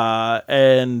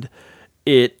 and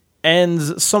it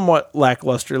ends somewhat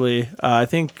lacklusterly. I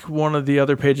think one of the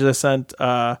other pages I sent,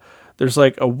 there's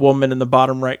like a woman in the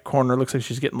bottom right corner. Looks like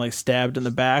she's getting like stabbed in the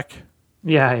back.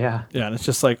 Yeah. Yeah, and it's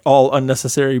just like all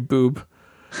unnecessary boob.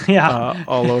 Yeah.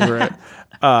 All over it.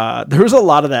 There was a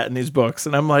lot of that in these books,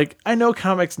 and I'm like, I know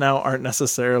comics now aren't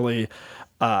necessarily,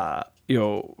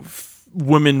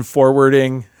 women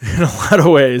forwarding in a lot of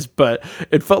ways, but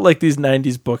it felt like these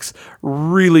 90s books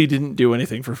really didn't do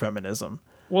anything for feminism.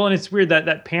 Well, and it's weird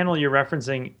that panel you're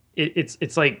referencing,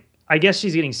 it's like, I guess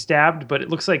she's getting stabbed, but it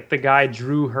looks like the guy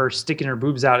drew her sticking her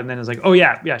boobs out and then is like, oh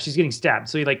yeah, she's getting stabbed.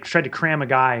 So he like tried to cram a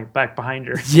guy back behind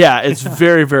her. Yeah, it's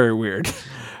very, very weird.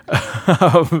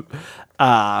 And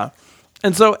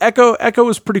so Echo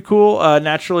was pretty cool.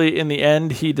 Naturally, in the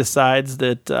end, he decides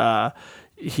that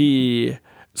he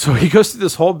goes through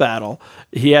this whole battle.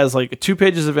 He has like 2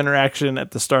 pages of interaction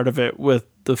at the start of it with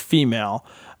the female.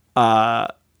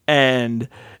 And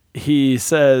he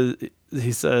says,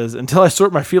 until I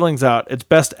sort my feelings out, it's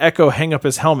best Echo hang up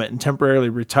his helmet and temporarily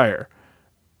retire.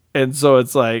 And so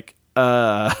it's like,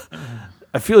 I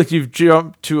feel like you've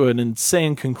jumped to an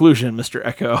insane conclusion, Mr.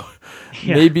 Echo.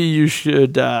 Yeah. Maybe you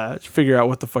should figure out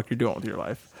what the fuck you're doing with your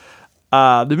life.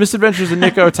 The Misadventures of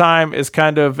Nico Time is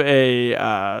kind of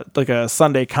a like a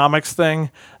Sunday comics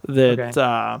thing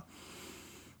that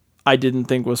I didn't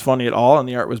think was funny at all, and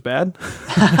the art was bad.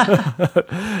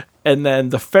 And then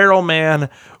the Feral Man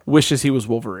wishes he was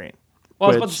Wolverine. Well,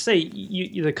 I was about to say,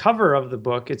 the cover of the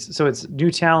book, it's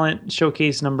New Talent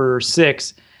Showcase number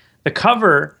 6. The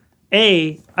cover,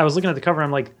 I was looking at the cover,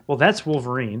 I'm like, well, that's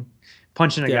Wolverine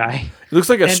punching a guy. It looks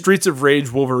like a Streets of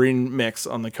Rage Wolverine mix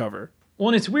on the cover. Well,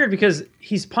 and it's weird because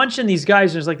he's punching these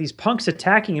guys, and there's like these punks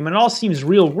attacking him, and it all seems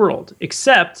real world,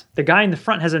 except the guy in the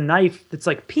front has a knife that's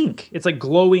like pink. It's like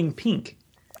glowing pink.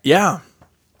 Yeah.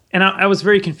 And I was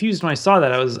very confused when I saw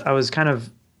that. I was kind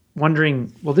of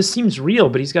wondering, well, this seems real,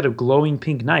 but he's got a glowing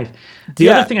pink knife. The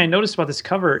other thing I noticed about this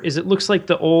cover is it looks like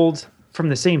the old, from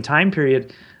the same time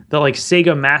period, the like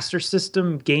Sega Master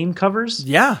System game covers.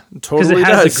 Yeah, totally. Because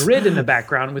it has a grid in the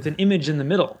background with an image in the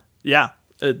middle. Yeah,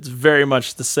 it's very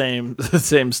much the same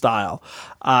style.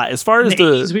 As far as in the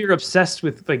 80s, we were obsessed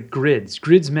with like grids.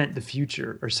 Grids meant the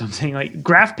future or something. Like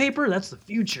graph paper, that's the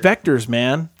future. Vectors,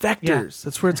 man. Vectors. Yeah.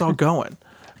 That's where it's all going.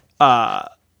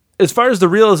 As far as the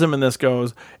realism in this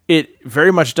goes, it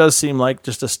very much does seem like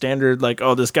just a standard, like,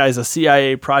 oh, this guy's a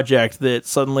CIA project that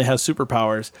suddenly has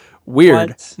superpowers. Weird.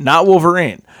 What? Not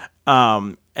Wolverine.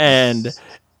 And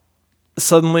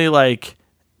suddenly, like,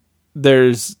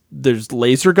 there's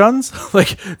laser guns.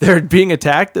 Like, they're being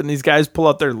attacked, and these guys pull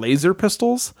out their laser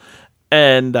pistols.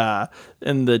 And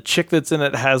the chick that's in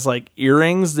it has, like,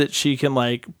 earrings that she can,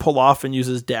 like, pull off and use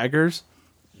as daggers.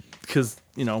 Because,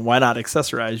 you know, why not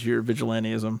accessorize your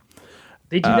vigilantism?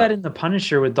 They do that in The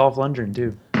Punisher with Dolph Lundgren,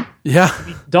 too. Yeah. I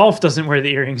mean, Dolph doesn't wear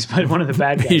the earrings, but one of the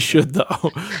bad guys. He should,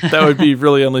 though. That would be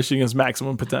really unleashing his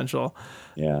maximum potential.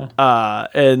 Yeah.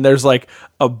 And there's like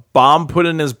a bomb put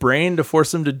in his brain to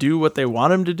force him to do what they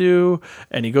want him to do.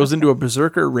 And he goes into a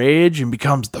berserker rage and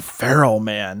becomes the Feral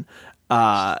Man.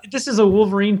 This is a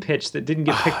Wolverine pitch that didn't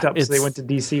get picked up, so they went to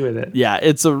DC with it. Yeah,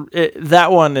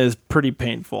 that one is pretty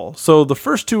painful. So the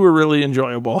first two were really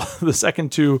enjoyable. The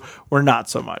second two were not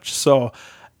so much. So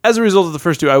as a result of the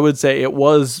first two, I would say it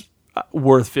was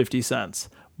worth 50 cents,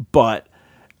 but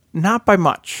not by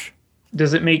much. Do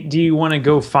you want to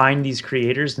go find these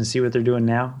creators and see what they're doing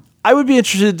now? I would be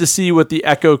interested to see what the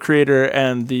Echo creator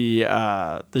and the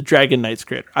Dragon Knights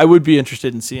creator. I would be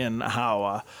interested in seeing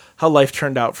how life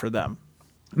turned out for them.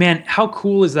 Man, how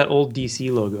cool is that old DC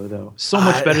logo though? So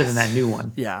much better than that new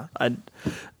one. Yeah,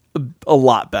 a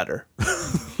lot better.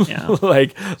 Yeah.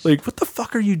 like what the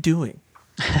fuck are you doing?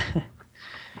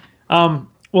 Well,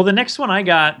 the next one I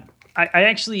got, I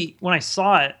actually, when I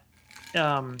saw it,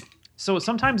 so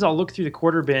sometimes I'll look through the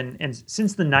quarter bin, and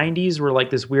since the 90s were like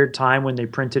this weird time when they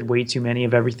printed way too many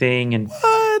of everything, and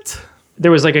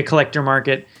there was like a collector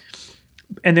market.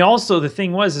 And the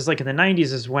thing was like in the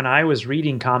 90s is when I was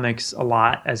reading comics a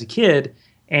lot as a kid,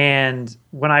 and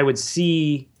when I would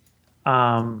see,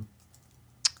 previews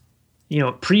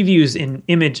in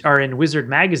Image or in Wizard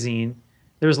magazine,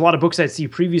 there was a lot of books I'd see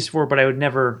previews for, but I would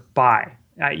never buy.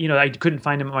 I couldn't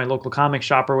find them at my local comic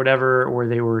shop or whatever, or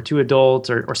they were too adult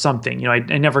or something. I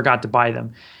never got to buy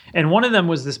them. And one of them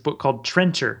was this book called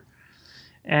Trencher.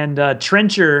 And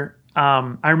Trencher,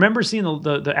 I remember seeing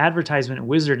the advertisement at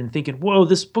Wizard and thinking, whoa,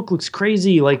 this book looks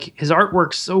crazy. Like his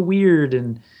artwork's so weird.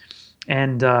 And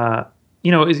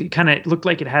it kind of looked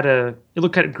like it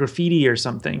looked kind of graffiti or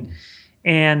something.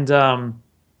 And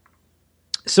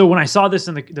so when I saw this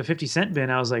in the 50 cent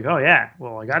bin, I was like, oh yeah,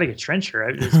 well, I got to get Trencher.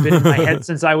 It's been in my head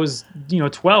since I was,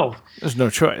 12. There's no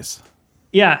choice.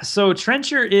 Yeah. So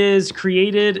Trencher is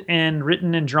created and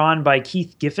written and drawn by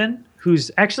Keith Giffen, who's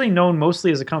actually known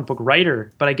mostly as a comic book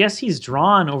writer, but I guess he's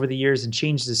drawn over the years and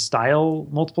changed his style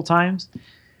multiple times.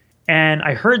 And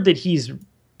I heard that he's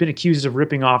been accused of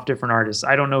ripping off different artists.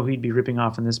 I don't know who he'd be ripping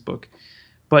off in this book.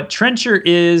 But Trencher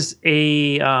is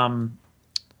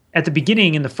at the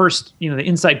beginning in the first, the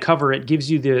inside cover, it gives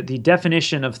you the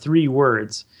definition of 3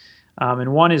 words.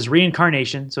 And one is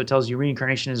reincarnation. So it tells you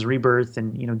reincarnation is rebirth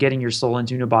and, getting your soul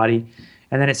into a new body.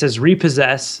 And then it says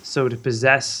repossess. So to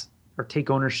possess or take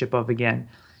ownership of again.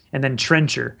 And then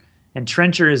Trencher. And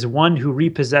Trencher is one who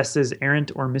repossesses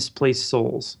errant or misplaced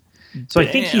souls. So I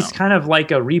think he's kind of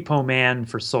like a repo man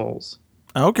for souls.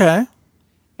 Okay.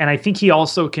 And I think he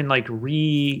also can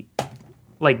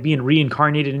being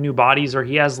reincarnated in new bodies, or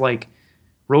he has like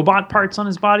robot parts on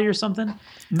his body or something.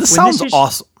 This sounds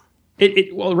awesome.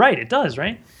 It does,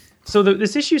 right? So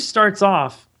this issue starts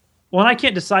off, well, and I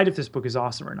can't decide if this book is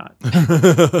awesome or not.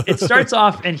 It starts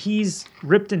off and he's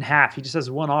ripped in half. He just has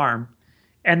one arm.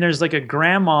 And there's like a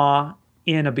grandma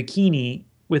in a bikini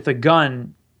with a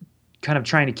gun kind of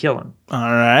trying to kill him.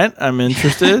 All right, I'm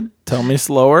interested. Tell me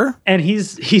slower. And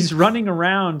he's running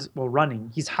around,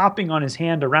 he's hopping on his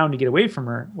hand around to get away from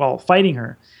her while fighting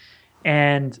her.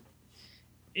 And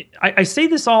I say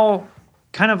this all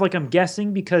kind of like I'm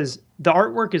guessing because the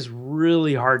artwork is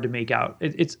really hard to make out.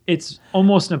 It's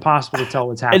almost impossible to tell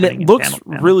what's happening. And it looks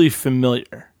really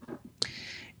familiar.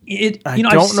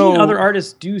 I've seen other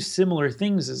artists do similar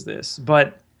things as this,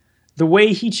 but the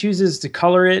way he chooses to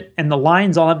color it and the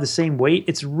lines all have the same weight,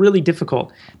 it's really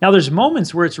difficult. Now, there's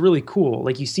moments where it's really cool.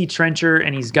 Like you see Trencher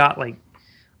and he's got like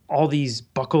all these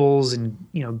buckles and,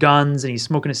 guns and he's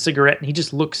smoking a cigarette and he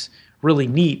just looks really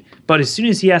neat. But as soon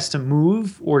as he has to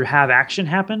move or have action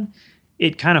happen,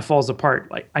 it kind of falls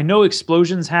apart. Like I know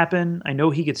explosions happen. I know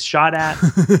he gets shot at.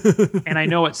 And I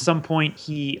know at some point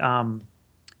he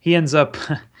ends up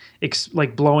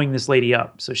like blowing this lady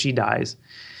up. So she dies.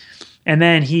 And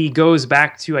then he goes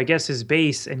back to, I guess, his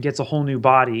base and gets a whole new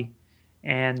body.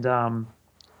 And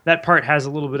that part has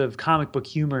a little bit of comic book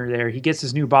humor there. He gets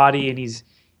his new body and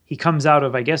he comes out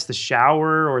of, I guess, the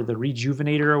shower or the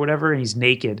rejuvenator or whatever, and he's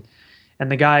naked.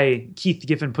 And the guy, Keith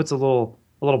Giffen, puts a little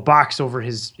box over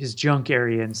his junk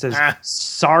area and says,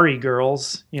 "Sorry,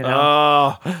 girls."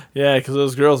 Oh, yeah, because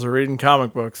those girls are reading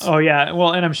comic books. Oh, yeah.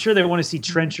 Well, and I'm sure they want to see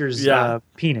Trencher's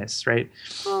penis, right?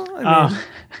 Well, I mean...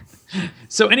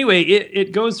 So anyway,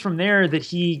 it goes from there that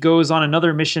he goes on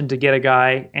another mission to get a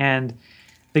guy, and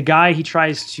the guy he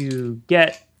tries to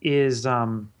get is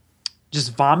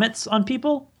just vomits on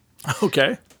people.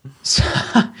 Okay.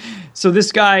 So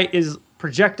this guy is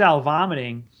projectile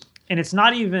vomiting, and it's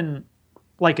not even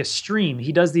like a stream.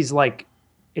 He does these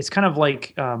it's kind of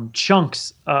like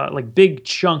chunks, like big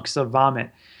chunks of vomit.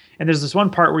 And there's this one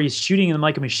part where he's shooting them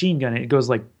like a machine gun, and it goes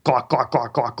like glock, glock,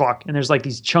 glock, glock, glock. And there's like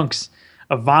these chunks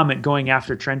of vomit going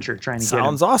after Trencher, trying to get him.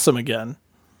 Sounds awesome again.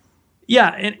 Yeah,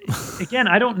 and again,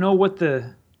 I don't know what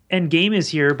the end game is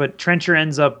here, but Trencher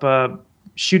ends up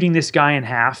shooting this guy in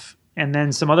half, and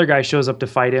then some other guy shows up to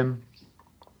fight him.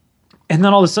 And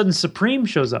then all of a sudden, Supreme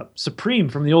shows up. Supreme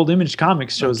from the old Image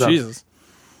Comics shows up. Jesus.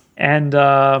 And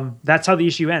that's how the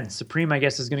issue ends. Supreme, I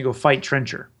guess, is going to go fight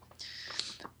Trencher.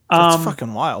 That's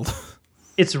fucking wild.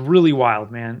 It's really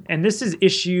wild, man. And this is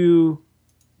issue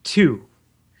 2.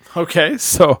 Okay,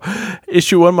 so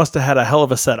issue 1 must have had a hell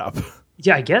of a setup.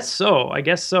 Yeah, I guess so.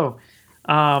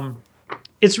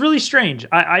 It's really strange.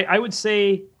 I would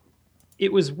say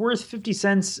it was worth 50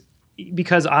 cents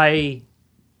because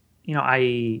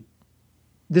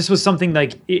this was something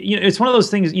like, it's one of those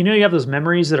things, you have those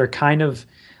memories that are kind of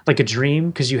like a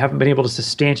dream because you haven't been able to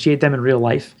substantiate them in real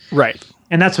life. Right.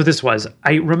 And that's what this was.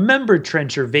 I remembered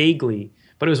Trencher vaguely,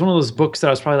 but it was one of those books that I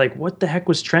was probably like, what the heck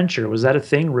was Trencher? Was that a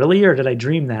thing really, or did I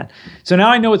dream that? So now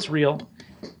I know it's real.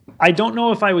 I don't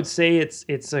know if I would say it's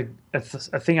a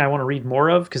thing I want to read more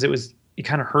of because it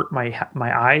kind of hurt my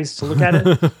eyes to look at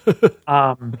it.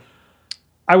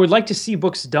 I would like to see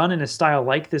books done in a style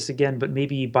like this again, but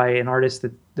maybe by an artist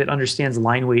that understands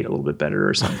line weight a little bit better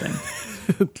or something.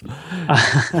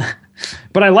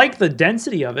 But I like the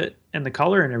density of it and the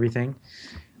color and everything.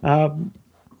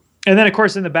 And then, of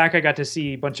course, in the back, I got to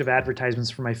see a bunch of advertisements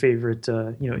for my favorite,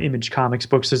 Image Comics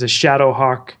books. There's a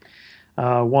Shadowhawk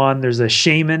one. There's a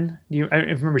Shaman. I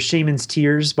remember Shaman's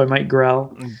Tears by Mike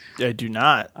Grell. I do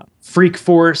not. Freak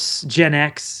Force, Gen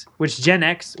X, which Gen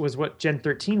X was what Gen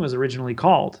 13 was originally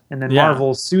called. And then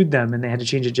Marvel sued them, and they had to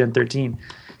change it to Gen 13.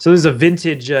 So this is a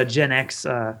vintage Gen X,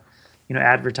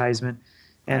 advertisement.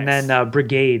 And then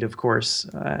Brigade, of course,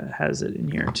 has it in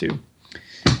here, too.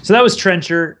 So that was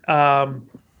Trencher.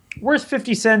 Worth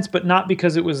 50 cents, but not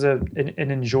because it was an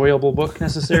enjoyable book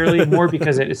necessarily, more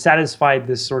because it satisfied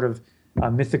this sort of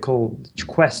mythical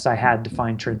quest I had to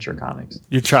find Trencher comics.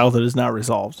 Your childhood is now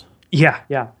resolved. Yeah.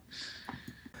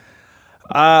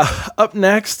 Up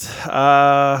next,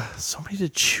 so many to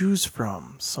choose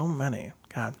from. So many.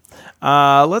 God.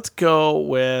 Let's go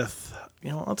with,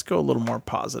 let's go a little more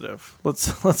positive.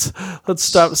 Let's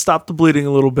stop the bleeding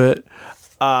a little bit.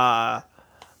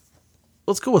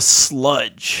 Let's go with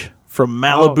Sludge from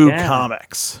Malibu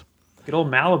Comics. Good old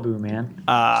Malibu, man.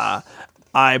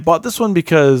 I bought this one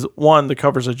because, one, the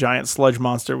cover's a giant sludge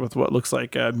monster with what looks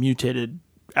like a mutated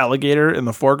alligator in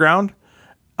the foreground.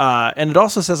 And it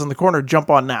also says on the corner, jump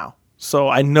on now. So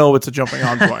I know it's a jumping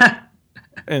on point.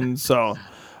 And so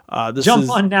this Jump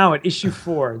on now at issue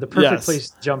 4. The perfect place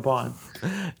to jump on.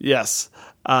 Yes.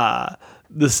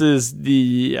 This is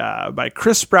by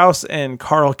Chris Sprouse and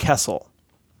Carl Kessel.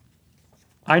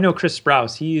 I know Chris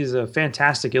Sprouse. He is a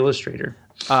fantastic illustrator.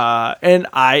 And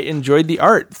I enjoyed the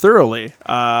art thoroughly.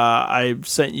 I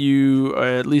sent you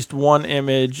at least one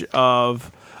image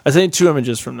of I sent you 2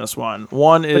 images from this one.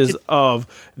 One is of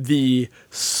the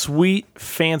sweet,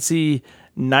 fancy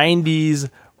 90s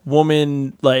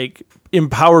woman, like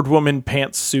empowered woman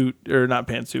pantsuit, or not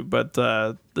pantsuit, but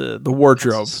the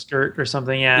wardrobe. Skirt or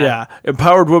something, yeah. Yeah.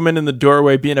 Empowered woman in the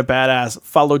doorway being a badass,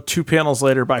 followed 2 panels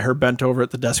later by her bent over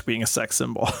at the desk being a sex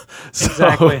symbol.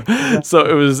 Exactly. So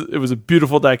it was a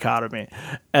beautiful dichotomy.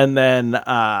 And then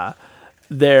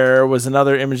there was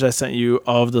another image I sent you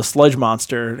of the sludge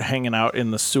monster hanging out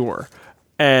in the sewer.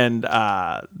 And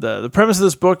the premise of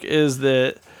this book is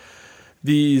that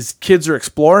these kids are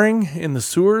exploring in the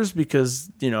sewers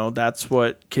because, that's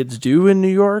what kids do in New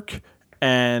York.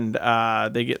 And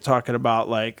they get talking about,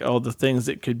 like, the things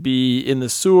that could be in the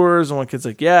sewers. And one kid's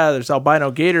like, yeah, there's albino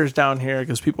gators down here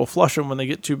because people flush them when they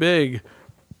get too big.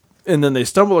 And then they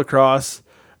stumble across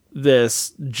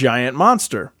this giant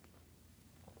monster.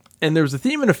 And there's a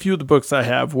theme in a few of the books I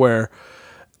have where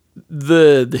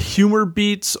the humor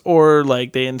beats, or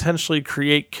like they intentionally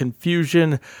create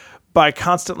confusion by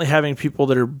constantly having people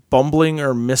that are bumbling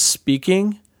or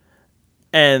misspeaking.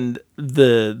 And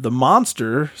the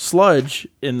monster, Sludge,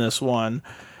 in this one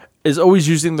is always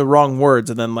using the wrong words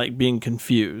and then like being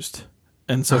confused.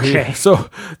 And so so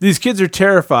these kids are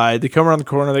terrified. They come around the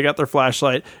corner, they got their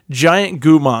flashlight, giant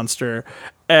goo monster,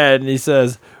 and he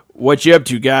says, "What you up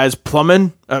to, guys?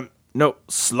 Plumbing? No,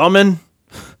 slumming."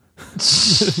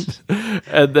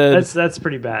 And then that's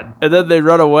pretty bad. And then they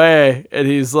run away, and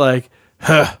he's like,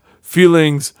 huh,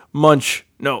 feelings much,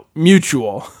 no,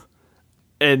 mutual.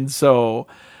 And so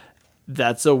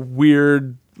that's a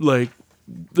weird,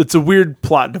 it's a weird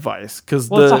plot device because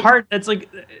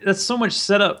that's so much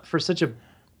setup for such a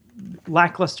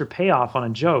lackluster payoff on a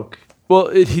joke. Well,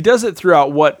 he does it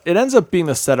throughout. What it ends up being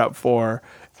the setup for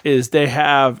is they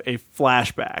have a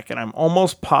flashback, and I'm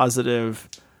almost positive.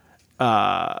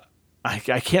 I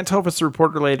can't tell if it's the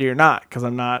reporter lady or not because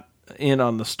I'm not in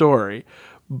on the story,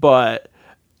 but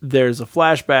there's a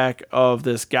flashback of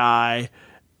this guy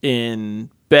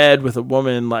in bed with a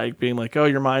woman, like being like, "Oh,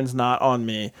 your mind's not on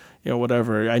me,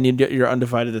 whatever. I need your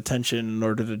undivided attention in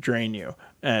order to drain you."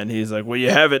 And he's like, "Well,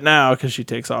 you have it now," because she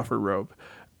takes off her robe.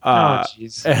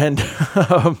 Jeez. And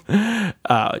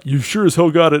you sure as hell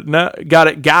got it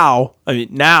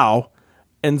now.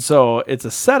 And so it's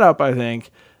a setup, I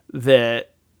think,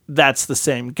 that's the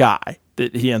same guy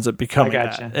that he ends up becoming.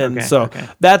 Gotcha. And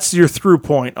that's your through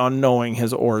point on knowing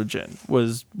his origin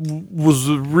was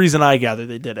the reason I gather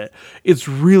they did it. It's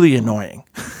really annoying.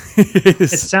 It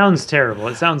sounds terrible.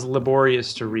 It sounds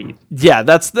laborious to read. Yeah,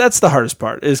 that's the hardest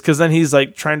part, is because then he's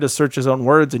like trying to search his own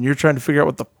words and you're trying to figure out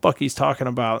what the fuck he's talking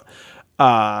about.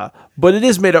 But it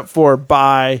is made up for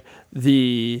by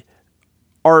the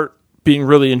art being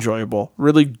really enjoyable,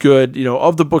 really good.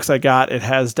 Of the books I got, it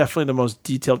has definitely the most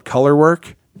detailed color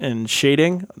work and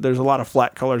shading. There's a lot of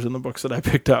flat colors in the books that I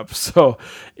picked up. So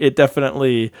it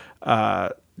definitely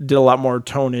did a lot more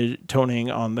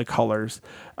toning on the colors.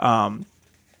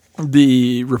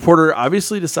 The reporter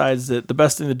obviously decides that the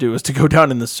best thing to do is to go down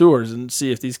in the sewers and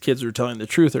see if these kids are telling the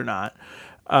truth or not.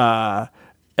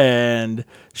 And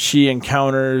she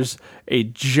encounters a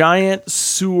giant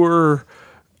sewer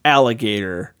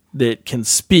alligator that can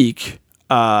speak,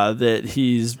 that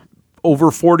he's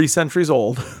over 40 centuries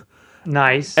old.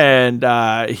 Nice. And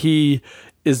he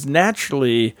is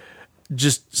naturally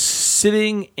just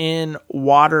sitting in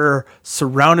water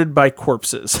surrounded by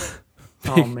corpses.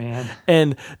 Oh, man.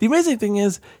 And the amazing thing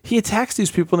is he attacks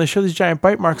these people and they show these giant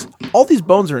bite marks. All these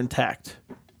bones are intact.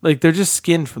 Like, they're just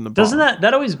skinned from the bone. Doesn't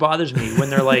that always bothers me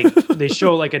when they're like, they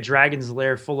show like a dragon's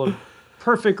lair full of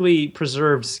perfectly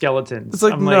preserved skeletons. It's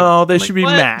like, they should be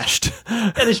mashed.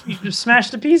 Yeah, they should be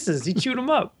smashed to pieces. He chewed them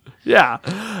up. Yeah.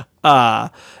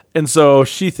 And so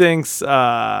she thinks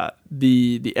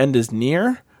the end is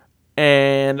near,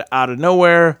 and out of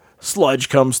nowhere, Sludge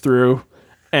comes through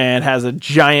and has a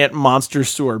giant monster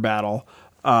sewer battle.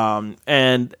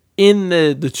 And in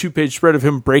the 2-page spread of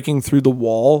him breaking through the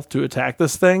wall to attack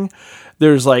this thing,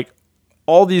 there's like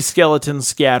all these skeletons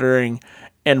scattering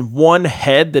and one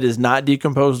head that is not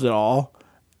decomposed at all.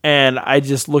 And I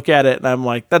just look at it and I'm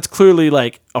like, that's clearly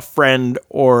like a friend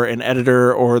or an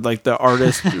editor or like the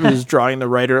artist who's drawing the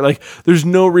writer. Like, there's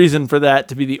no reason for that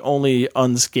to be the only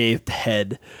unscathed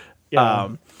head. Yeah.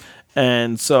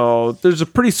 And so there's a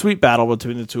pretty sweet battle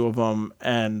between the two of them.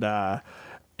 And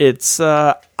it's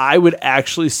I would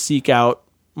actually seek out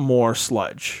more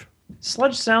Sludge.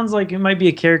 Sludge sounds like it might be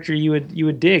a character you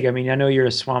would dig. I mean, I know you're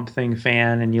a Swamp Thing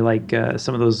fan and you like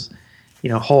some of those,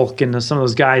 Hulk and some of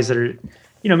those guys that are,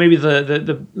 maybe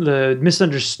the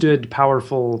misunderstood,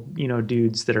 powerful,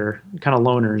 dudes that are kind of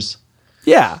loners.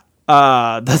 Yeah.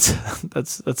 That's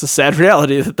a sad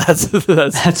reality. That's what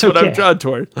okay. I'm drawn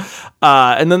toward.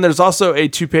 And then there's also a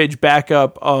 2-page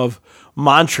backup of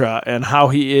Mantra and how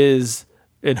he is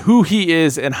and who he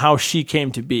is and how she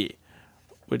came to be,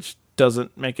 which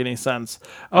doesn't make any sense.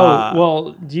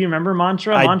 Well, do you remember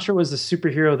Mantra? Mantra was a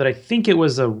superhero that I think it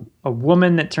was a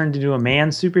woman that turned into a man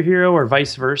superhero or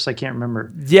vice versa. I can't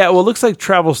remember. Yeah, well, it looks like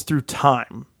travels through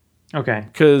time. Okay.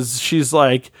 Because she's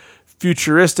like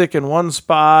futuristic in one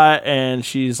spot and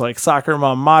she's like soccer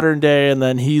mom modern day, and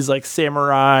then he's like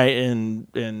samurai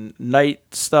and night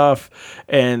stuff.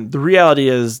 And the reality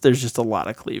is there's just a lot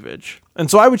of cleavage. And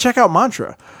so I would check out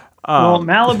Mantra. Well,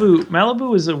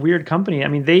 Malibu was a weird company. I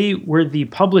mean, they were the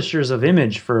publishers of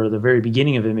Image for the very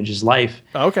beginning of Image's life.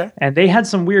 Okay. And they had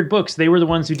some weird books. They were the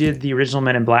ones who did the original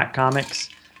Men in Black comics.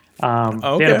 They had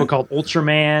a book called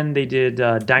Ultraman. They did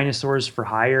Dinosaurs for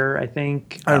Hire, I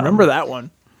think. I remember that one.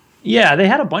 Yeah, they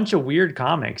had a bunch of weird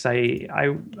comics.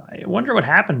 I wonder what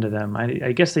happened to them.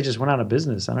 I guess they just went out of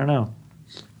business. I don't know.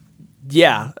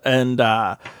 Yeah, and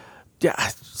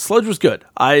Sludge was good.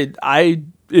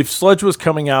 If Sludge was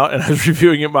coming out and I was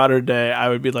reviewing it modern day, I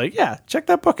would be like, yeah, check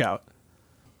that book out.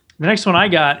 The next one I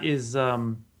got is,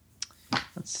 let's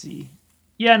see.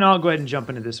 Yeah, no, I'll go ahead and jump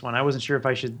into this one. I wasn't sure if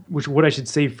I should, what I should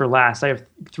save for last. I have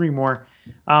 3 more.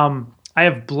 I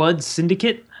have Blood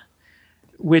Syndicate,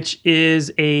 which is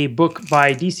a book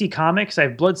by DC Comics. I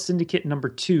have Blood Syndicate number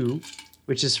 2,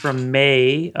 which is from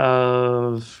May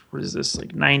of, what is this, like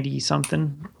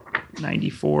 90-something?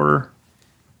 94?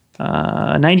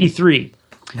 93.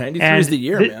 93 is the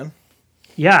year, man.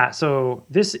 Yeah, so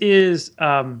this is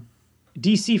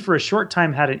DC for a short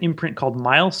time had an imprint called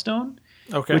Milestone,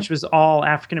 which was all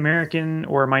African-American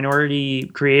or minority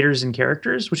creators and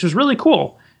characters, which was really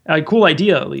cool. A cool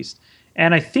idea, at least.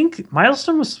 And I think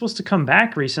Milestone was supposed to come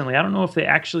back recently. I don't know if they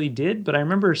actually did, but I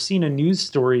remember seeing a news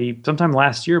story sometime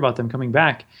last year about them coming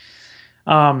back.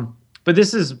 But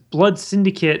this is Blood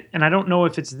Syndicate, and I don't know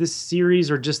if it's this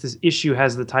series or just this issue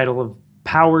has the title of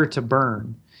Power to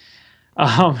Burn.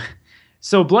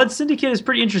 So Blood Syndicate is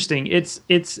pretty interesting. It's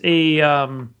a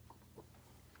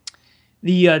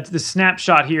the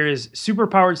snapshot here is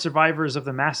superpowered survivors of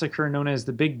the massacre known as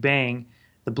the Big Bang.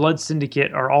 The Blood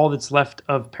Syndicate are all that's left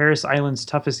of Paris Island's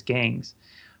toughest gangs.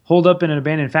 Holed up in an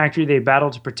abandoned factory, they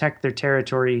battle to protect their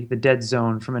territory, the Dead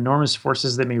Zone, from enormous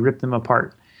forces that may rip them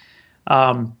apart.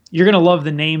 You're going to love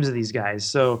the names of these guys.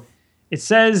 So it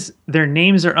says their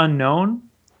names are unknown,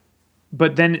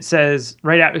 but then it says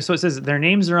so it says their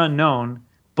names are unknown,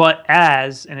 but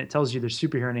and it tells you their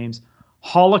superhero names,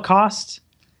 Holocaust,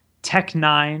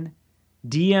 Tech-9,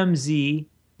 DMZ,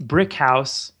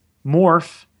 Brickhouse,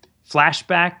 Morph,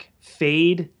 Flashback,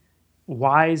 Fade,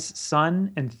 Wise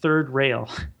Sun, and Third Rail.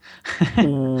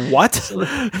 What?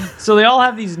 So they all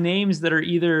have these names that are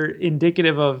either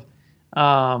indicative of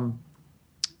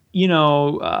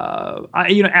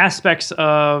aspects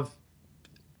of,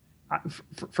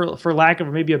 for lack of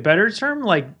maybe a better term,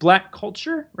 like black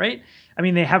culture, right? I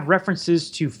mean, they have references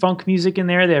to funk music in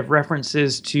there. They have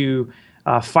references to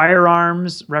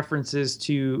firearms, references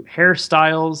to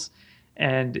hairstyles,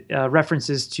 and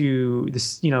references to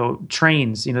this,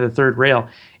 trains, the third rail.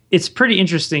 It's pretty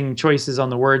interesting choices on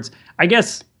the words. I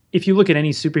guess if you look at any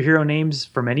superhero names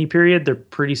from any period, they're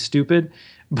pretty stupid,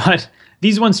 but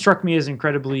these ones struck me as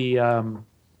incredibly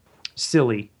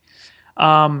silly.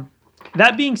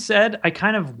 That being said, I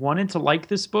kind of wanted to like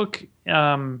this book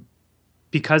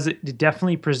because it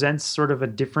definitely presents sort of a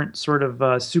different sort of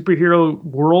superhero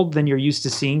world than you're used to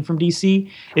seeing from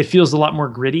DC. It feels a lot more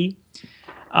gritty.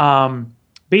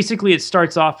 Basically, it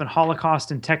starts off and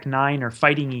Holocaust and Tech-9 are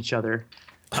fighting each other.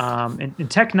 And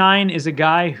Tech-9 is a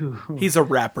guy who... He's a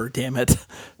rapper, damn it.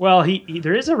 Well,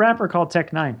 there is a rapper called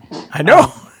Tech-9. I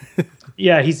know.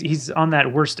 Yeah, he's on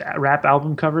that worst rap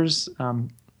album covers,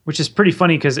 which is pretty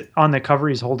funny because on the cover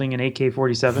he's holding an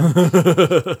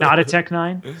AK-47, not a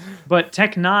Tech-9. But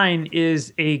Tech-9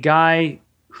 is a guy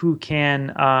who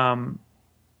can...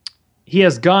 he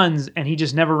has guns and he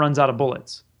just never runs out of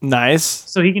bullets. Nice.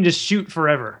 So he can just shoot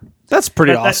forever. That's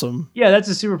pretty awesome. That's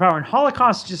a superpower. And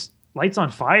Holocaust just lights on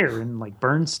fire and like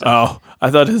burns stuff. Oh, I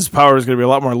thought his power was going to be a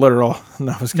lot more literal.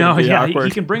 That was going to be awkward.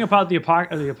 He can bring about the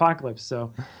apocalypse.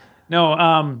 So,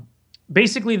 no,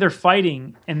 basically they're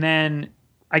fighting, and then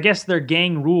I guess their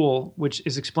gang rule, which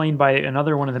is explained by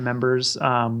another one of the members,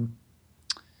 I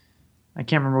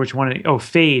can't remember which one.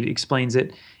 Fade explains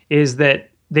it, is that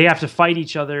they have to fight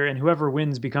each other, and whoever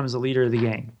wins becomes the leader of the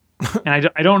gang. And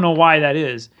I don't know why that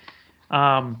is.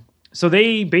 So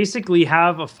they basically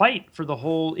have a fight for the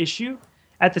whole issue.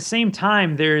 At the same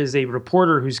time, there is a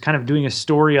reporter who's kind of doing a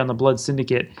story on the Blood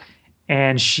Syndicate,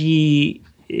 and she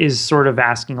is sort of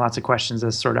asking lots of questions.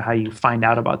 That's sort of how you find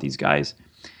out about these guys.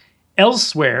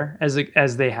 Elsewhere, as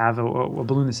they have a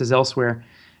balloon that says elsewhere,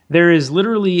 there is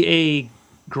literally a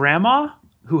grandma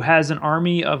who has an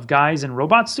army of guys in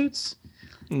robot suits.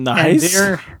 Nice.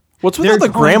 What's with all the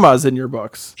grandmas in your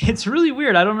books? It's really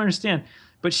weird. I don't understand.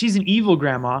 But she's an evil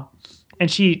grandma,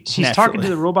 and she's talking to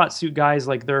the robot suit guys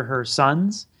like they're her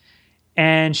sons,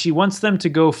 and she wants them to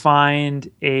go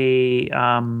find a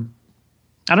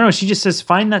I don't know. She just says,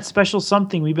 find that special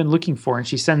something we've been looking for, and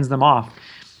she sends them off.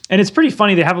 And it's pretty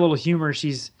funny. They have a little humor.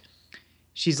 She's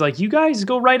like, you guys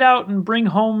go right out and bring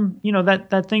home,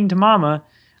 that thing to mama.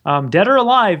 Dead or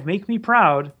alive, make me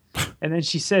proud. And then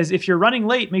she says, if you're running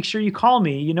late, make sure you call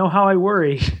me. You know how I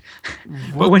worry.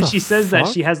 But when she says that,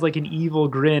 she has like an evil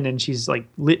grin and she's like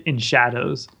lit in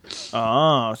shadows.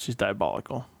 Oh, she's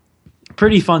diabolical.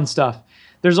 Pretty fun stuff.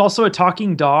 There's also a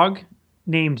talking dog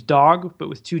named Dog, but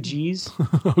with 2 G's.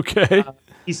 Okay.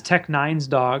 He's Tech Nine's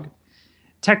dog.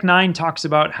 Tech Nine talks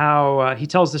about how he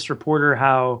tells this reporter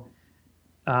how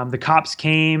the cops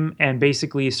came and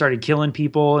basically started killing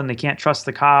people, and they can't trust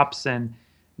the cops, and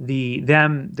the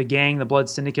gang, the Blood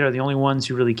Syndicate, are the only ones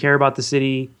who really care about the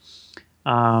city.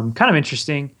 Kind of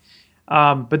interesting.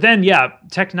 But then,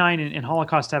 Tech Nine and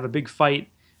Holocaust have a big fight,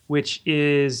 which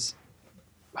is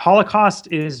Holocaust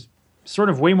is sort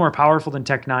of way more powerful than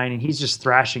Tech Nine, and he's just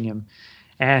thrashing him.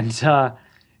 And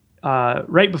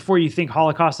right before you think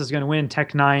Holocaust is going to win,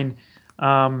 Tech Nine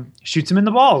shoots him in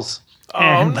the balls.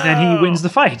 And then he wins the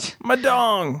fight. My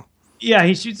dong. Yeah,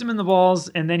 he shoots him in the balls,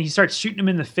 and then he starts shooting him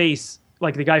in the face.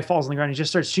 Like the guy falls on the ground. He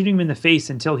just starts shooting him in the face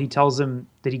until he tells him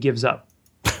that he gives up.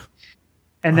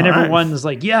 And then everyone's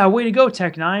like, yeah, way to go,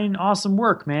 Tech Nine. Awesome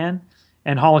work, man.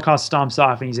 And Holocaust stomps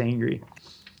off, and he's angry.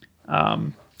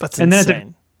 That's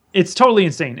insane. It's totally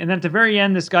insane. And then at the very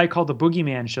end, this guy called the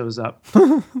Boogeyman shows up.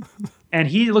 And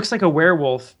he looks like a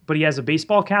werewolf, but he has a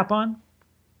baseball cap on.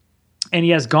 And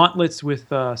he has gauntlets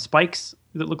with spikes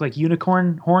that look like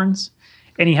unicorn horns.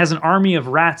 And he has an army of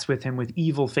rats with him with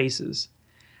evil faces.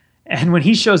 And when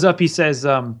he shows up, he says,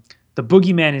 the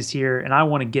Boogeyman is here, and I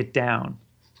want to get down.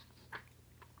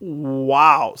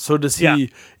 Wow. So is he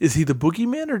the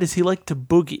Boogeyman, or does he like to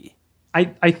boogie?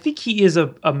 I think he is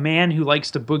a man who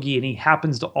likes to boogie, and he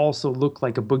happens to also look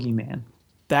like a boogeyman.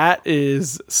 That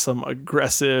is some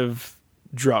aggressive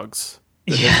drugs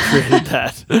that have created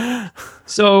that.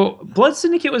 So Blood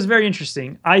Syndicate was very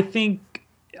interesting. I think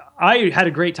I had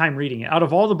a great time reading it. Out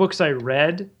of all the books I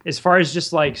read, as far as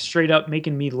just like straight up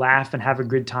making me laugh and have a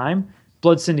good time,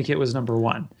 Blood Syndicate was number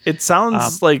 1. It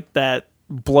sounds like that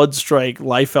Bloodstrike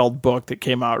Liefeld book that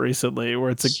came out recently, where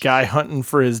it's a guy hunting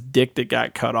for his dick that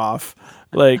got cut off.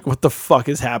 Like, what the fuck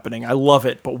is happening? I love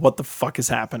it, but what the fuck is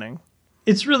happening?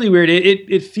 It's really weird.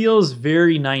 It feels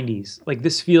very 90s. Like,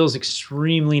 this feels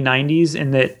extremely 90s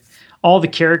in that all the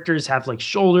characters have like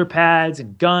shoulder pads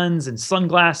and guns and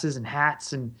sunglasses and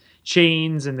hats and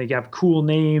chains, and they have cool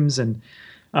names, and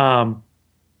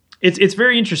it's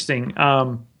very interesting.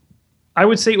 I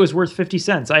would say it was worth 50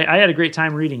 cents. I had a great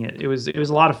time reading it. It was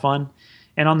a lot of fun.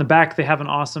 And on the back, they have an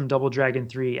awesome Double Dragon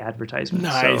 3 advertisement.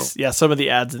 Nice. So, yeah, some of the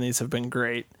ads in these have been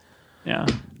great. Yeah.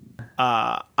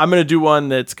 I'm going to do one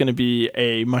that's going to be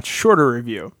a much shorter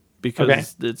review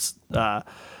because it's the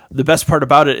best part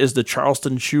about it is the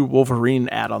Charleston Chew Wolverine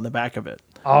ad on the back of it.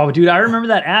 Oh, dude, I remember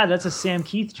that ad. That's a Sam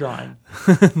Keith drawing.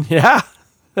 Yeah.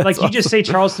 Like, you just say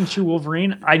Charleston Chew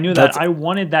Wolverine. I knew that. I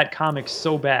wanted that comic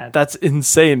so bad. That's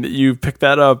insane that you picked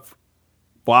that up.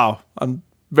 Wow. I'm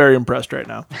very impressed right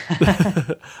now.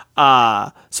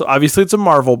 So obviously it's a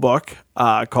Marvel book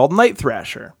called Night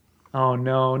Thrasher. Oh,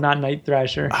 no, not Night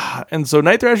Thrasher. And so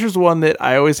Night Thrasher's one that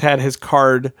I always had his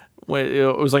card.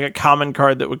 It was like a common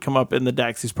card that would come up in the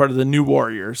decks. He's part of the New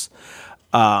Warriors.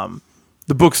 The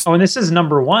book's... Oh, and this is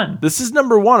number 1. This is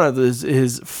number 1 of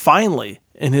his finally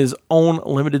in his own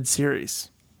limited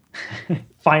series.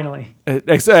 Finally.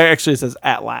 Actually, it says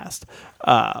at last.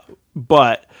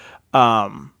 But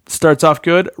starts off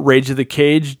good. Rage of the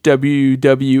Cage,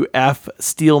 WWF,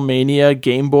 Steel Mania,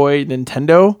 Game Boy,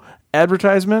 Nintendo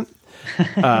advertisement.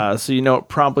 So it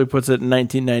promptly puts it in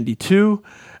 1992.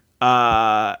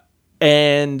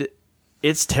 And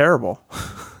it's terrible.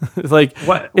 Like,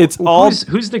 what? It's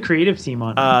who's the creative team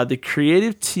on it? The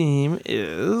creative team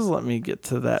is, let me get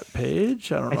to that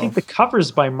page. I think the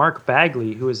cover's by Mark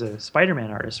Bagley, who was a Spider-Man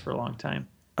artist for a long time.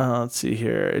 Let's see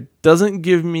here. It doesn't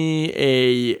give me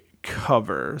a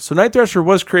cover. So Night Thrasher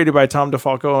was created by Tom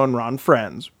DeFalco and Ron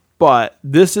Frenz, but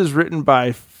this is written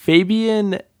by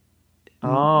Fabian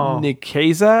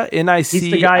Nicieza, N-I-C-I-E-Z-A.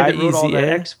 He's the guy that wrote all the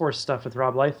X-Force stuff with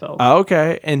Rob Liefeld.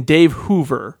 Okay. And Dave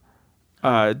Hoover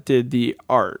did the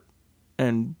art.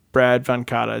 And Brad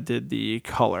Venkata did the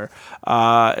color.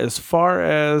 As far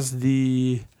as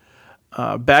the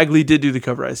Bagley did do the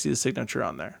cover, I see his signature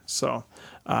on there. So,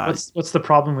 what's the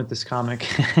problem with this comic?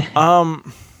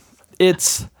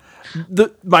 it's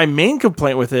my main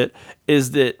complaint with it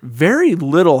is that very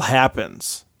little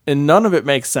happens and none of it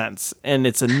makes sense. And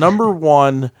it's a number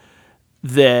one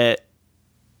that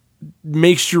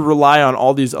makes you rely on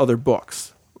all these other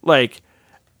books. Like,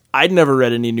 I'd never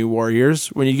read any New Warriors.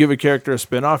 When you give a character a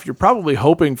spinoff, you're probably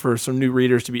hoping for some new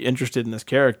readers to be interested in this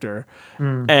character.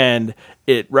 And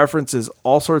it references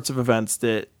all sorts of events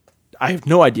that I have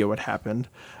no idea what happened.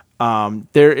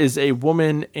 There is a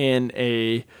woman in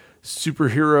a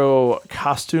superhero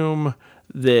costume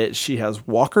that she has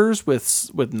walkers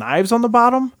with knives on the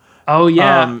bottom. Oh,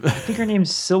 yeah. I think her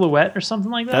name's Silhouette or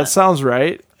something like that. That sounds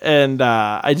right. And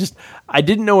I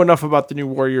didn't know enough about the New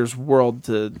Warriors world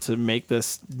to make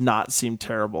this not seem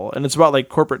terrible. And it's about like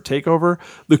corporate takeover.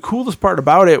 The coolest part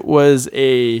about it was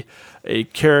a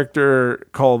character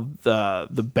called the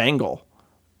Bangle.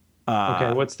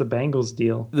 Okay, what's the Bangles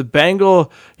deal? The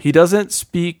Bangle, he doesn't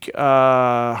speak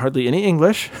hardly any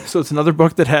English, so it's another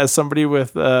book that has somebody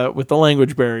with the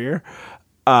language barrier,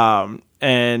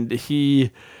 and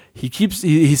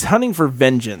he's hunting for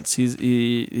vengeance.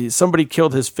 He's somebody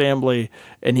killed his family,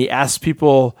 and he asks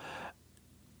people,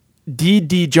 "D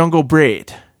Jungle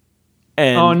Braid."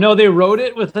 And oh no, they wrote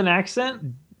it with an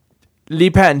accent. Li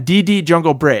Pan D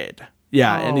Jungle Braid.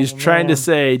 Yeah, and he's trying to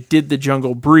say, "Did the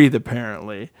jungle breathe?"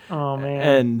 Apparently. Oh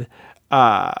man.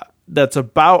 And that's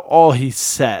about all he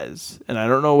says, and I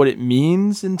don't know what it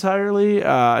means entirely.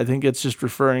 I think it's just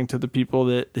referring to the people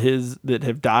that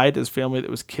have died, his family that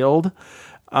was killed.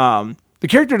 The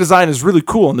character design is really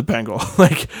cool in the Bengal.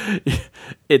 Like,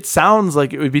 it sounds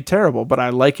like it would be terrible, but I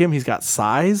like him. He's got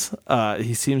size.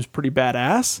 He seems pretty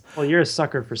badass. Well, you're a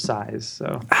sucker for size,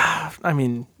 so. I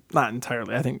mean, not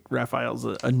entirely. I think Raphael's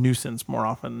a nuisance more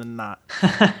often than not.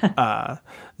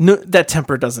 No, that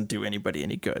temper doesn't do anybody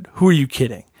any good. Who are you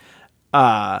kidding?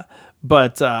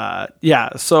 But yeah,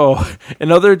 so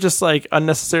another just like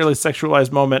unnecessarily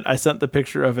sexualized moment. I sent the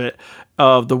picture of it,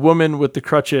 of the woman with the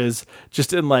crutches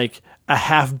just in like a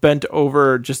half bent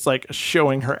over, just like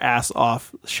showing her ass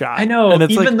off shot. I know, and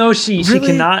it's even like, though she really?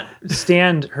 cannot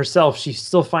stand herself, she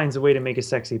still finds a way to make a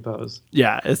sexy pose.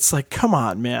 Yeah, it's like, come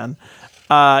on, man.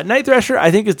 Night Thrasher, I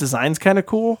think his design's kind of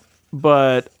cool,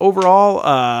 but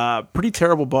overall, pretty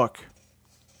terrible book.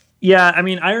 Yeah, I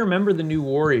mean, I remember the New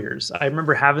Warriors. I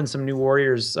remember having some New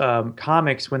Warriors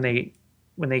comics when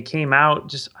they came out.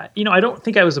 Just, I don't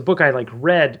think I was a book I like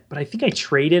read, but I think I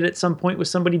traded at some point with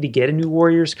somebody to get a New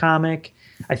Warriors comic.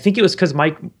 I think it was because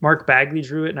Mark Bagley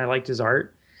drew it and I liked his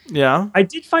art. Yeah, I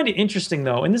did find it interesting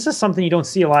though, and this is something you don't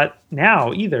see a lot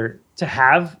now either. To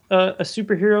have a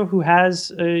superhero who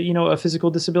has a physical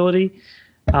disability,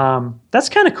 that's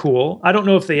kind of cool. I don't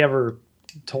know if they ever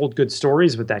told good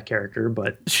stories with that character,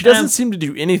 but she doesn't seem to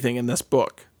do anything in this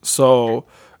book. So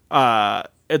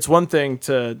it's one thing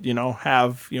to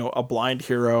have a blind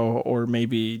hero or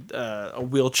maybe a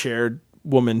wheelchaired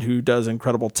woman who does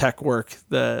incredible tech work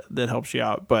that helps you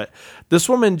out, but this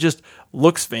woman just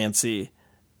looks fancy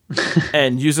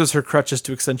and uses her crutches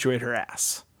to accentuate her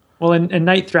ass. Well, and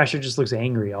Night Thrasher just looks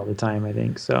angry all the time, I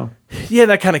think. So yeah,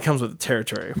 that kind of comes with the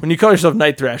territory. When you call yourself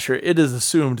Night Thrasher, it is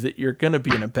assumed that you're going to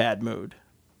be in a bad mood.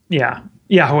 Yeah.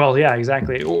 Yeah, well, yeah,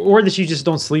 exactly. Or that you just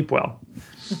don't sleep well.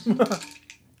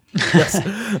 Yes.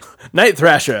 Night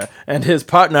Thrasher and his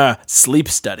partner, Sleep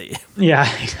Study.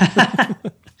 Yeah.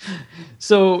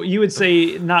 So you would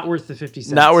say not worth the 50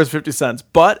 cents. Not worth 50 cents.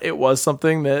 But it was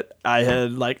something that I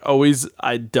had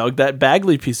I dug that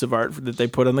Bagley piece of art that they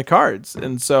put on the cards.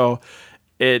 And so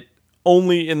it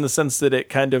only in the sense that it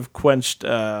kind of quenched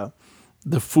the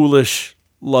foolish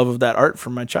love of that art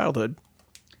from my childhood.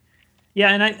 Yeah,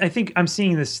 and I think I'm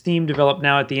seeing this theme develop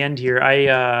now at the end here.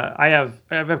 I have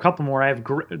a couple more.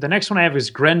 The next one I have is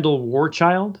Grendel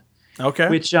Warchild. Okay.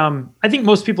 Which I think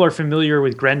most people are familiar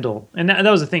with Grendel. And that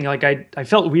was the thing. Like I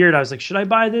felt weird. I was like, should I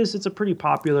buy this? It's a pretty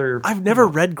popular. I've never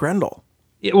read Grendel.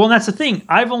 Well, that's the thing.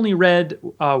 I've only read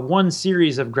one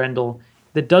series of Grendel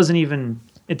that doesn't even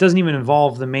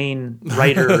involve the main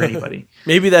writer or anybody.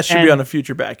 Maybe that should be on a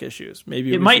future back issues.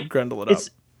 Maybe we should Grendel it up.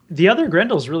 The other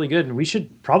Grendel's really good, and we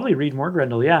should probably read more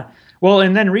Grendel, yeah. Well,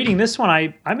 and then reading this one,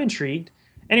 I'm intrigued.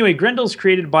 Anyway, Grendel's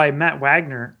created by Matt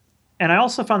Wagner, and I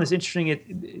also found this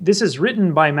interesting. This is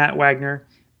written by Matt Wagner,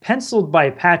 penciled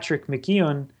by Patrick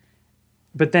McKeown,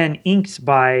 but then inked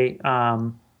by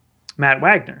Matt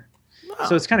Wagner. Wow.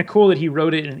 So it's kind of cool that he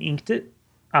wrote it and inked it.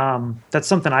 That's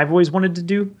something I've always wanted to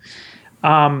do. The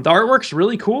artwork's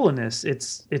really cool in this.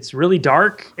 It's really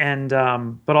dark and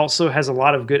but also has a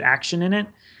lot of good action in it.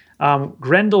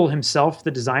 Grendel himself,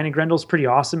 the design of Grendel's pretty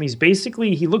awesome.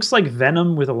 He looks like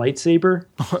Venom with a lightsaber.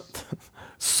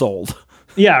 Sold.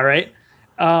 Yeah, right.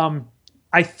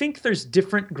 I think there's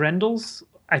different Grendels.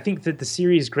 I think that the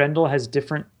series Grendel has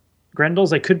different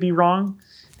Grendels. I could be wrong.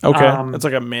 Okay, it's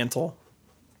like a mantle.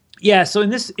 Yeah, so in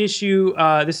this issue,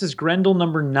 this is Grendel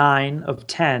number 9 of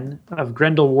 10 of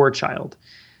Grendel Warchild.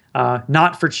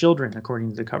 Not for children, according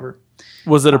to the cover.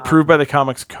 Was it approved by the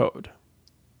Comics Code?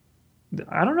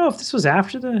 I don't know if this was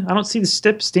after I don't see the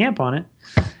stamp on it.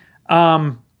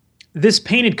 This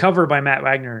painted cover by Matt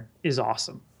Wagner is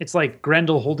awesome. It's like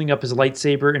Grendel holding up his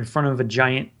lightsaber in front of a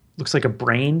giant, looks like a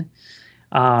brain,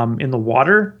 in the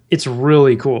water. It's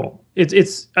really cool.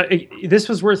 This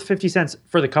was worth 50 cents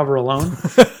for the cover alone.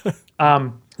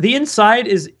 The inside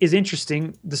is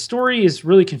interesting. The story is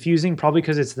really confusing, probably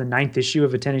because it's the 9th issue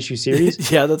of a 10-issue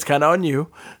series. Yeah, that's kind of on you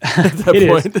at that It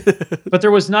point. is. But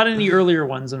there was not any earlier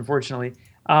ones, unfortunately.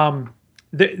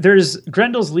 There's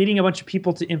Grendel's leading a bunch of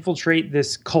people to infiltrate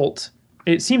this cult.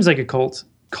 It seems like a cult.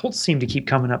 Cults seem to keep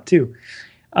coming up too.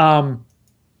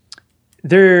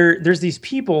 There's these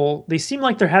people. They seem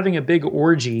like they're having a big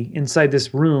orgy inside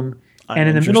this room, and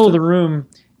in the middle of the room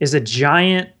is a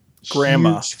giant,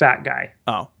 huge fat guy.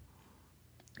 Oh,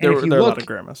 and there are a lot of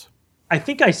grandmas. I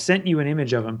think I sent you an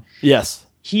image of him. Yes,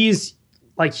 he's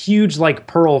like huge, like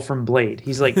Pearl from Blade.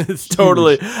 He's like it's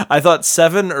totally. I thought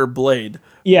Seven or Blade.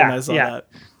 Yeah, when I saw that.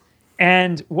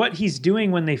 And what he's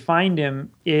doing when they find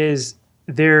him is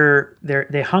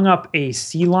they hung up a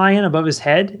sea lion above his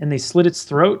head and they slit its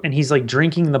throat, and he's like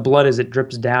drinking the blood as it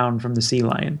drips down from the sea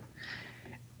lion.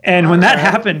 And when that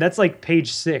happened, that's like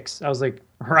page 6. I was like,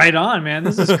 right on, man.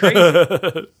 This is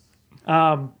crazy.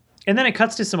 And then it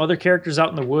cuts to some other characters out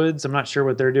in the woods. I'm not sure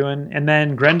what they're doing. And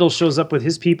then Grendel shows up with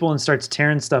his people and starts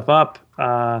tearing stuff up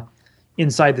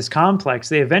inside this complex.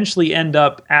 They eventually end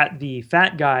up at the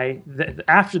fat guy.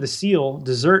 After the seal,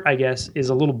 dessert, I guess, is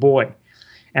a little boy.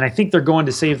 And I think they're going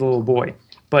to save the little boy.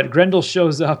 But Grendel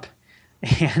shows up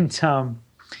and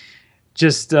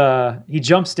he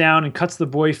jumps down and cuts the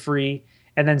boy free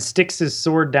and then sticks his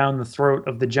sword down the throat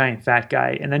of the giant fat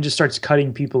guy and then just starts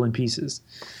cutting people in pieces.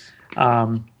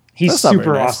 He's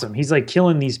super awesome. He's like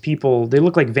killing these people. They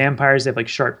look like vampires. They have like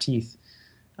sharp teeth.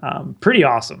 Pretty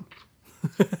awesome.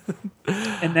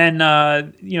 And then,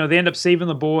 they end up saving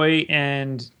the boy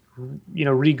and,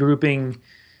 regrouping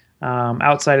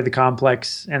outside of the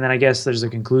complex. And then I guess there's a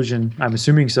conclusion. I'm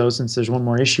assuming so, since there's one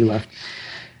more issue left.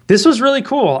 This was really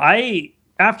cool.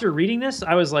 After reading this,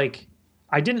 I was like,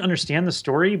 I didn't understand the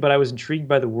story, but I was intrigued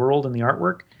by the world and the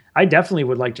artwork. I definitely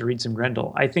would like to read some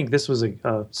Grendel. I think this was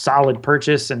a solid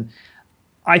purchase, and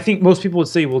I think most people would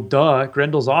say, well, duh,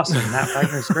 Grendel's awesome. Matt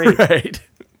Wagner's great. Right.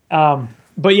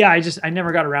 But yeah, I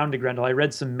never got around to Grendel. I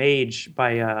read some Mage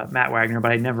by Matt Wagner,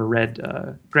 but I never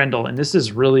read Grendel, and this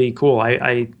is really cool.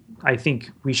 I think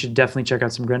we should definitely check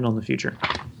out some Grendel in the future.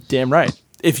 Damn right.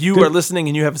 If you are listening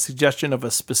and you have a suggestion of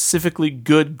a specifically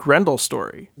good Grendel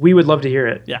story, we would love to hear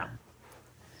it. Yeah.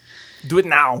 Do it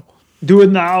now. Do it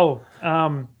now.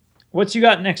 What's you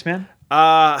got next, man?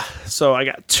 So I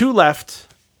got 2 left.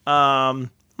 I'm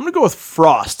going to go with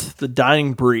Frost, the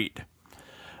Dying Breed.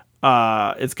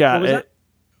 It's got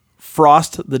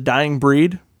Frost, the Dying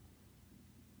Breed.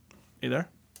 You there?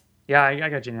 Yeah, I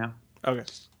got you now. Okay.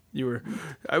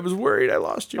 I was worried I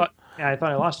lost you. I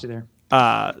thought I lost you there.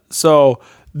 So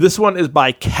this one is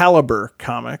by Caliber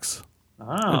Comics.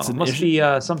 Oh, it must be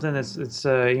something that's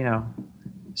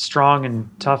strong and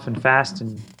tough and fast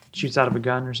and shoots out of a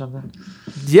gun or something.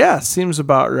 Yeah, seems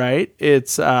about right.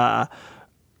 It's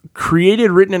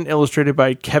created, written, and illustrated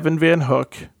by Kevin Van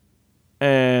Hook,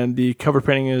 and the cover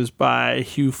painting is by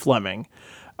Hugh Fleming.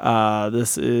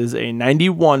 This is a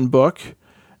 91 book,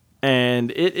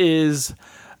 and it is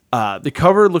the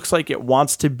cover looks like it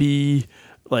wants to be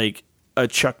like a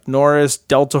Chuck Norris,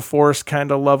 Delta Force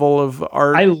kind of level of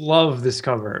art. I love this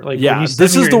cover. Like, yeah, when you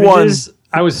this is the images, one.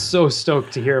 I was so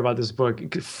stoked to hear about this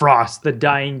book, Frost, the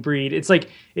Dying Breed. It's like,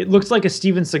 it looks like a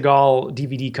Steven Seagal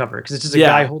DVD cover because it's just a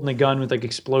guy holding a gun with like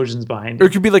explosions behind it. Or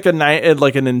it could be like a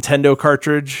Nintendo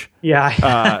cartridge.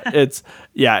 Yeah.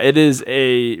 It is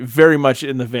a very much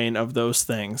in the vein of those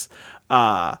things.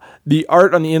 The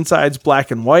art on the inside is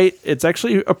black and white. It's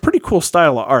actually a pretty cool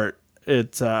style of art.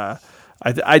 It's I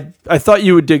thought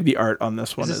you would dig the art on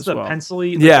this one as well.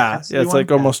 Pencil-y? It's like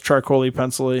almost charcoal-y,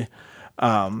 pencil-y.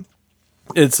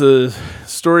 It's a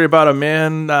story about a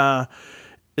man.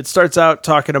 It starts out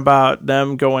talking about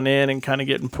them going in and kind of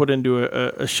getting put into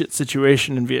a shit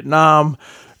situation in Vietnam,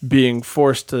 being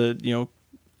forced to,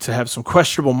 to have some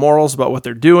questionable morals about what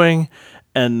they're doing.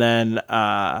 And then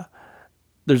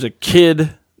there's a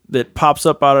kid that pops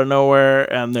up out of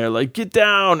nowhere, and they're like, "Get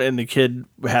down!" And the kid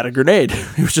had a grenade.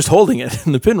 He was just holding it,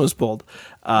 and the pin was pulled.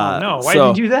 Oh no! Why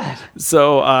did you do that?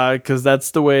 So, because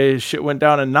that's the way shit went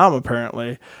down in Nam.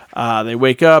 Apparently, they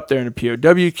wake up. They're in a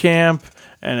POW camp,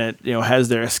 and it has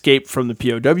their escape from the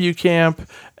POW camp.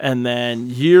 And then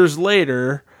years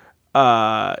later,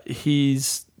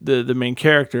 he's the main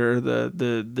character,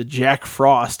 the Jack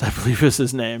Frost, I believe is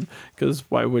his name. Because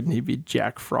why wouldn't he be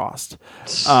Jack Frost?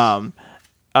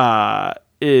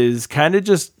 Is kind of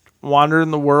just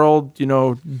wandering the world,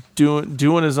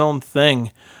 doing his own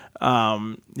thing.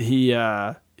 He's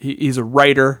a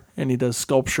writer, and he does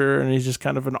sculpture, and he's just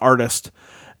kind of an artist.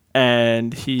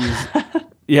 And he's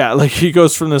he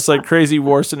goes from this like crazy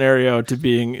war scenario to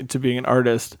being an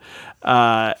artist.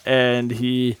 And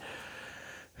he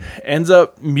ends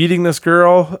up meeting this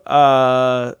girl.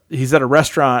 He's at a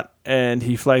restaurant, and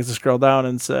he flags this girl down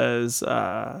and says,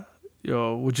 I'd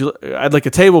like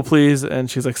a table, please. And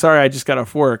she's like, "Sorry, I just got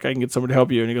off work. I can get somebody to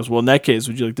help you." And he goes, "Well, in that case,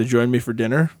 would you like to join me for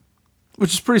dinner?"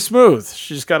 Which is pretty smooth.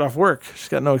 She just got off work. She's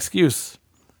got no excuse.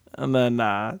 And then,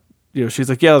 she's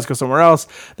like, "Yeah, let's go somewhere else."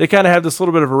 They kind of have this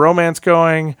little bit of a romance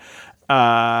going.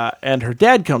 And her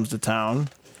dad comes to town.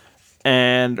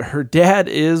 And her dad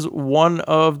is one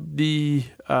of the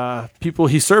people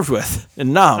he served with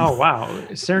in Nam. Oh, wow.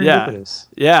 Serendipitous.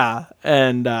 Yeah.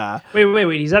 And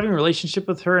wait. He's having a relationship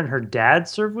with her, and her dad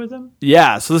served with him?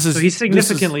 Yeah. So he's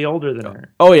significantly older than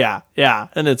her. Oh, yeah. Yeah.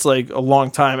 And it's like a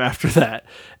long time after that.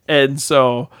 And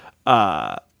so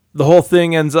the whole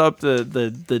thing ends up,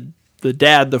 the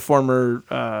dad, the former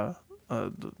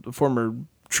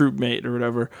troop mate or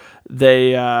whatever,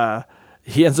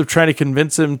 he ends up trying to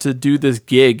convince him to do this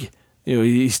gig.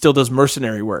 He still does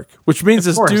mercenary work, which means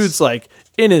this dude's like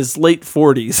in his late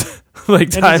 40s, like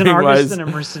and timing he's an artist wise. And a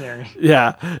mercenary.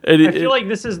 Yeah. I feel like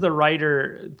this is the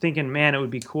writer thinking, man, it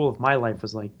would be cool if my life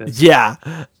was like this. Yeah.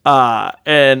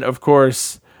 And of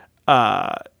course,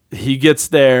 he gets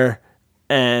there,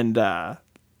 and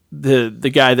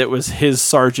the guy that was his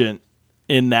sergeant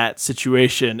in that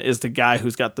situation is the guy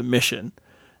who's got the mission.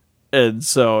 And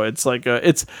so it's like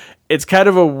it's kind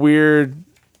of a weird,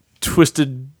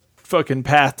 twisted fucking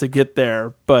path to get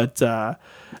there. But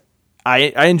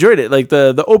I enjoyed it. Like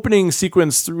the opening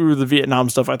sequence through the Vietnam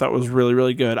stuff, I thought was really,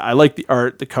 really good. I like the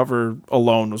art. The cover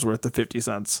alone was worth the 50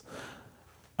 cents.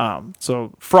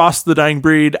 So Frost, the Dying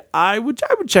Breed, I would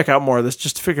check out more of this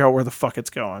just to figure out where the fuck it's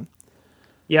going.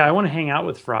 Yeah, I want to hang out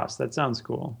with Frost. That sounds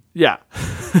cool. Yeah.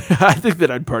 I think that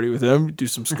I'd party with him, do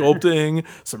some sculpting,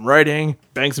 some writing,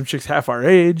 bang some chicks half our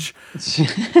age.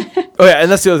 Oh, yeah, and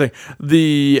that's the other thing.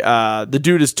 The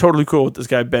dude is totally cool with this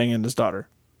guy banging his daughter.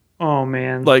 Oh,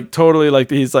 man. Like, totally, like,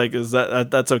 he's like, is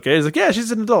that's okay? He's like, yeah,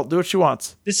 she's an adult. Do what she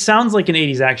wants. This sounds like an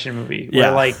 80s action movie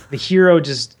where, like, the hero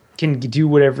just can do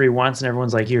whatever he wants, and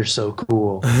everyone's like, you're so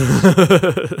cool.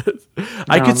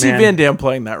 I could see Van Damme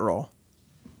playing that role.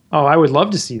 Oh, I would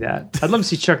love to see that. I'd love to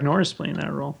see Chuck Norris playing that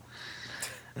role.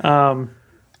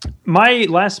 My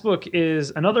last book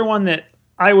is another one that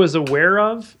I was aware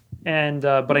of, and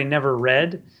but I never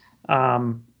read.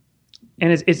 And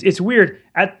it's weird.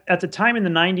 At the time in the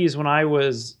 90s when I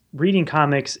was reading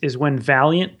comics is when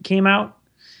Valiant came out.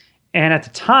 And at the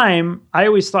time, I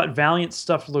always thought Valiant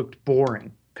stuff looked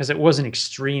boring because it wasn't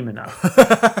extreme enough.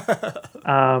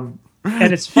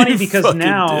 And it's funny because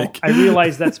now I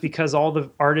realize that's because all the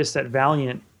artists at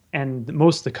Valiant and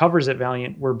most of the covers at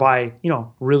Valiant were by,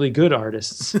 really good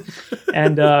artists.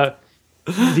 And the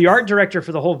art director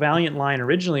for the whole Valiant line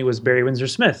originally was Barry Windsor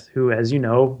Smith, who, as you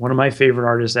know, one of my favorite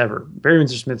artists ever. Barry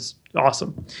Windsor Smith's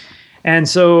awesome. And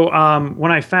so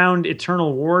when I found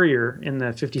Eternal Warrior in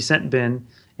the 50 cent bin,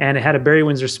 and it had a Barry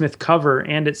Windsor Smith cover,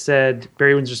 and it said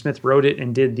Barry Windsor Smith wrote it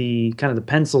and did the kind of the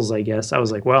pencils, I guess, I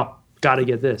was like, well, got to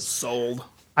get this. Sold.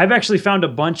 I've actually found a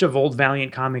bunch of old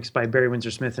Valiant comics by Barry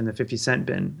Windsor Smith in the 50 cent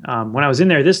bin. When I was in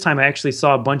there this time, I actually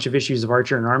saw a bunch of issues of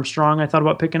Archer and Armstrong I thought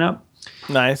about picking up.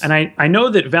 Nice. And I know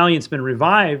that Valiant's been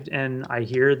revived, and I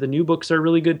hear the new books are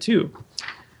really good too.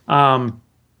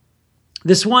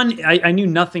 This one, I knew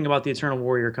nothing about the Eternal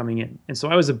Warrior coming in, and so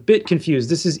I was a bit confused.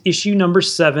 This is issue number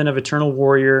 7 of Eternal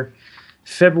Warrior,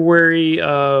 February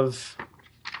of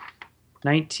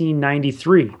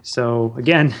 1993. So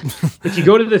again, if you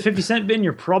go to the 50 cent bin,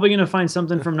 you're probably going to find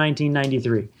something from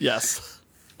 1993. Yes.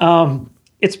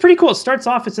 It's pretty cool. It starts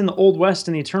off, it's in the Old West,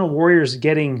 and the Eternal Warrior's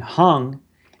getting hung,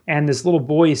 and this little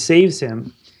boy saves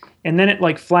him. And then it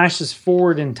like flashes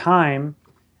forward in time.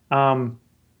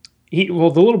 the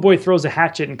little boy throws a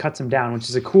hatchet and cuts him down, which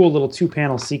is a cool little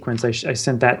 2-panel sequence. I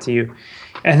sent that to you.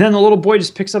 And then the little boy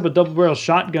just picks up a double-barrel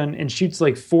shotgun and shoots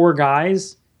like 4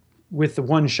 guys with the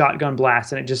one shotgun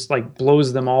blast, and it just like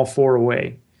blows them all 4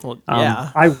 away. Well,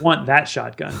 yeah. I want that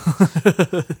shotgun.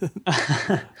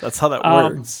 That's how that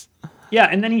works. Yeah,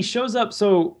 and then he shows up.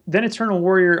 So then Eternal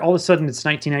Warrior, all of a sudden it's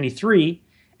 1993,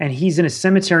 and he's in a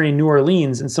cemetery in New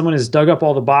Orleans, and someone has dug up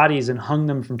all the bodies and hung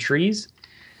them from trees.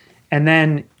 And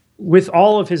then with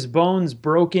all of his bones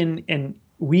broken and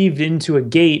weaved into a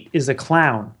gate is a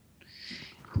clown.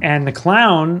 And the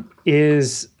clown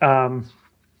is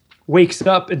wakes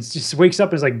up and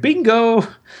is like, bingo.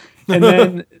 And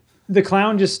then the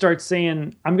clown just starts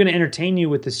saying, I'm going to entertain you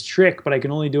with this trick, but I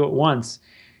can only do it once.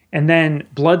 And then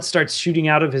blood starts shooting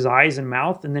out of his eyes and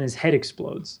mouth, and then his head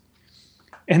explodes.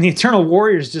 And the Eternal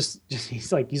Warrior's just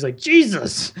he's like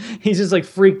Jesus. He's just like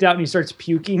freaked out, and he starts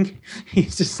puking.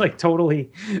 He's just like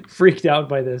totally freaked out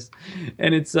by this.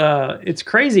 And it's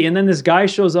crazy. And then this guy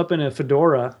shows up in a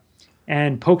fedora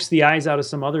and pokes the eyes out of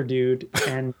some other dude.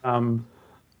 And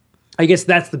I guess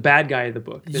that's the bad guy of the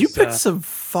book. You picked some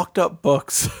fucked up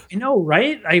books. I know,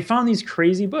 right? I found these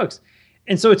crazy books.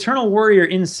 And so Eternal Warrior,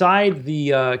 inside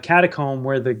the catacomb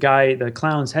where the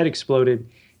clown's head exploded,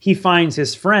 he finds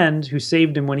his friend who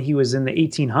saved him when he was in the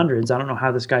 1800s. I don't know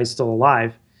how this guy's still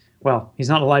alive. Well, he's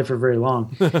not alive for very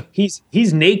long. He's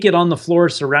naked on the floor,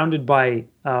 surrounded by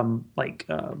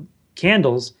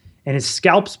candles, and his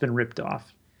scalp's been ripped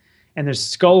off, and there's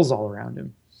skulls all around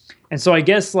him. And so I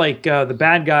guess the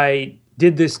bad guy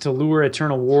did this to lure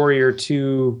Eternal Warrior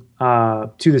to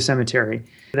the cemetery.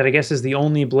 That I guess is the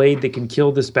only blade that can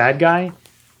kill this bad guy,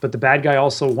 but the bad guy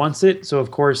also wants it. So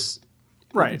of course,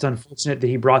 right. It's unfortunate that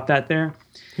he brought that there.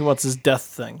 He wants his death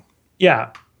thing.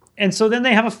 Yeah, and so then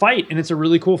they have a fight, and it's a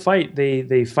really cool fight.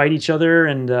 They fight each other,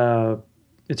 and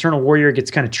Eternal Warrior gets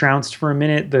kind of trounced for a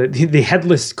minute. The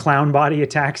headless clown body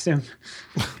attacks him,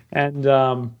 and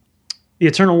the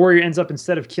Eternal Warrior ends up,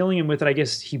 instead of killing him with it, I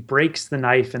guess he breaks the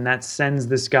knife, and that sends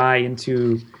this guy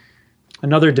into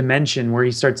another dimension where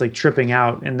he starts like tripping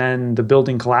out, and then the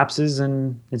building collapses,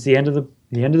 and it's the end of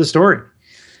the story.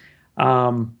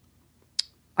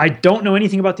 I don't know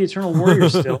anything about the Eternal Warrior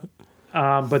still,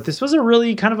 but this was a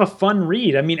really kind of a fun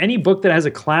read. I mean, any book that has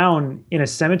a clown in a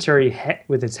cemetery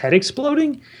with its head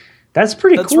exploding, that's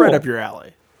pretty cool. That's right up your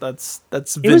alley. That's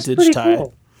vintage tie.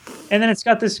 Cool. And then it's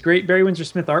got this great Barry Windsor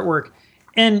Smith artwork,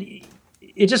 and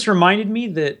it just reminded me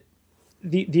that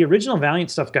the original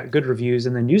Valiant stuff got good reviews,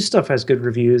 and the new stuff has good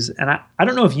reviews. And I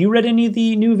don't know if you read any of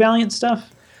the new Valiant stuff.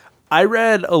 I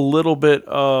read a little bit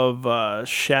of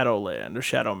Shadowland or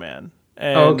Shadowman,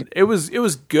 and it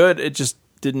was good. It just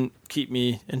didn't keep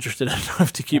me interested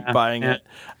enough to keep buying it.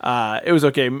 It was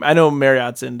okay. I know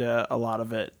Marriott's into a lot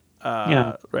of it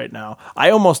right now.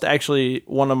 I almost actually,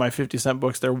 one of my 50-cent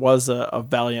books, there was a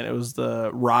Valiant. It was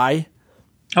the Rye.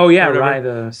 Oh yeah, Rai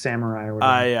the Samurai or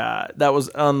whatever. That was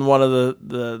on one of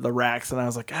the racks, and I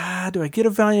was like, do I get a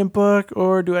Valiant book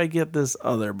or do I get this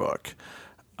other book?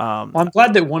 Well, I'm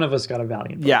glad that one of us got a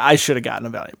Valiant book. Yeah, I should have gotten a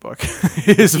Valiant book.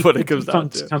 Is what it comes down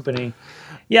to. Company.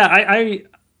 Yeah,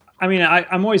 I mean,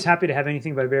 I'm always happy to have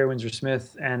anything by Barry Windsor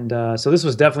Smith, and so this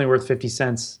was definitely worth 50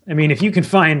 cents. I mean, if you can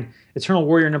find Eternal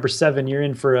Warrior #7, you're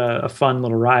in for a fun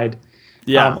little ride.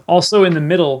 Yeah. Also in the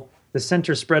middle, the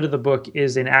center spread of the book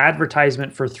is an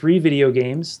advertisement for 3 video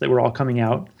games that were all coming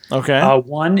out. Okay.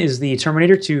 One is the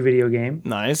Terminator 2 video game.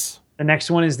 Nice. The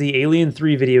next one is the Alien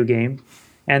 3 video game.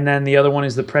 And then the other one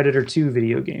is the Predator 2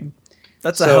 video game.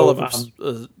 That's a hell of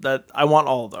a... that I want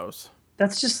all of those.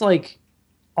 That's just like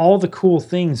all the cool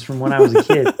things from when I was a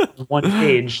kid on one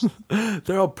page.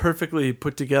 They're all perfectly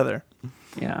put together.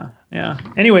 Yeah.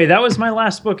 Anyway, that was my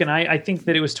last book, and I think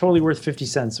that it was totally worth 50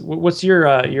 cents. What's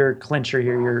your clincher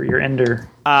here, your ender?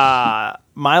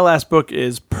 My last book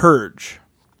is Purge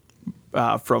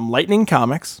from Lightning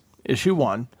Comics, issue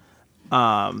 1.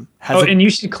 And you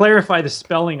should clarify the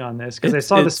spelling on this, because I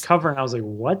saw this cover and I was like,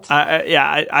 what?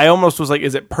 I almost was like,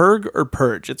 is it Purg or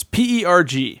Purge? It's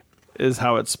P-E-R-G is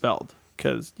how it's spelled,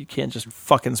 because you can't just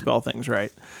fucking spell things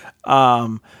right.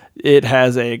 It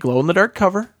has a glow-in-the-dark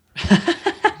cover.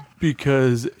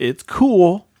 Because it's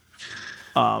cool,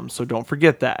 so don't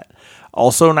forget that.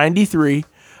 Also 93.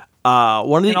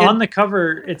 On the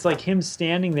cover, it's like him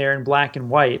standing there in black and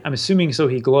white. I'm assuming so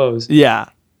he glows. Yeah.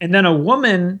 And then a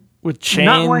woman with chains,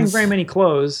 not wearing very many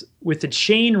clothes, with a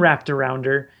chain wrapped around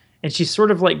her, and she's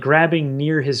sort of like grabbing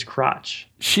near his crotch.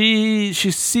 She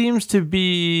seems to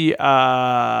be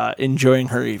enjoying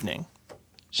her evening.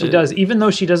 She does, even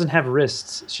though she doesn't have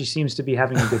wrists. She seems to be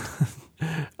having a good time.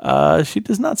 She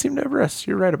does not seem to have wrists.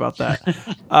 You're right about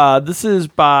that. This is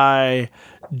by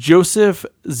Joseph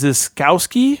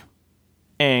Ziskowski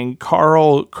and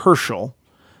Carl Kerschel.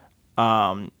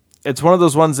 It's one of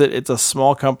those ones that it's a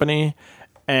small company,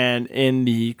 and in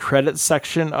the credits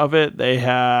section of it, they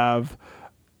have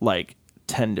like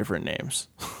 10 different names,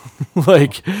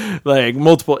 like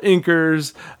multiple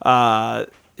inkers,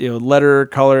 letter,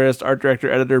 colorist, art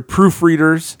director, editor,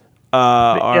 proofreaders.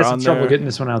 Are some on trouble there. getting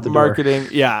this one out the Marketing,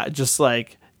 yeah, just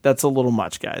like that's a little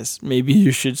much, guys. Maybe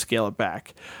you should scale it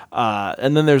back.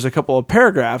 And then there's a couple of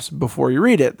paragraphs before you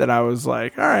read it that I was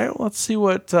like, all right, let's see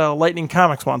what Lightning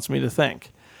Comics wants me to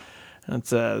think. And it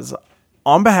says,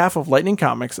 on behalf of Lightning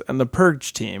Comics and the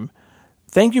Purge team,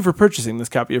 thank you for purchasing this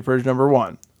copy of Purge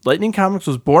 #1. Lightning Comics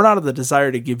was born out of the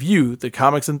desire to give you, the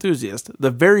comics enthusiast,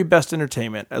 the very best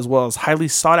entertainment, as well as highly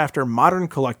sought-after modern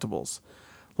collectibles.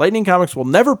 Lightning Comics will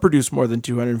never produce more than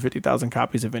 250,000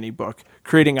 copies of any book,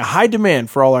 creating a high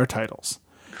demand for all our titles.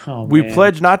 We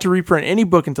pledge not to reprint any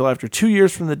book until after 2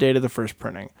 years from the date of the first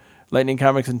printing. Lightning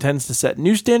Comics intends to set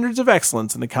new standards of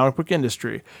excellence in the comic book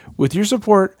industry. With your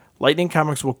support, Lightning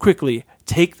Comics will quickly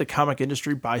take the comic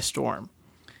industry by storm.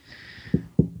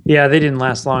 Yeah, they didn't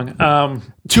last long.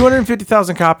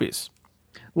 250,000 copies.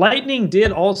 Lightning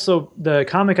did also, the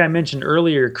comic I mentioned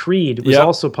earlier, Creed, was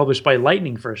also published by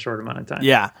Lightning for a short amount of time.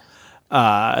 Yeah.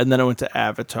 And then it went to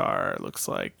Avatar, it looks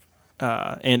like,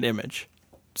 and Image.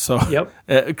 So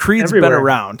Creed's Everywhere. been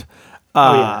around.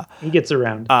 He gets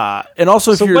around. And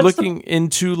also, if you're looking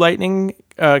into Lightning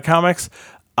comics,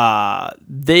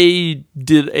 they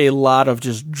did a lot of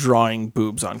just drawing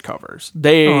boobs on covers.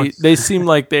 They seem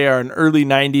like they are an early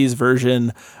 90s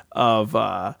version of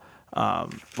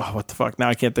what the fuck? Now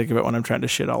I can't think of it when I'm trying to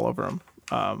shit all over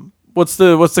them. What's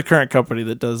the current company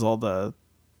that does all the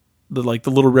like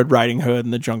the Little Red Riding Hood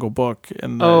and the Jungle Book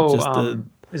and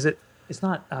is it? It's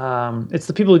not. It's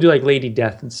the people who do like Lady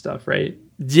Death and stuff, right?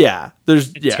 Yeah,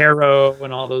 there's Tarot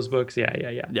and all those books.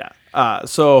 Yeah.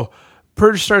 So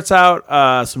Purge starts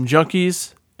out some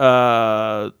junkies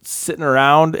sitting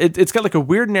around. It's got like a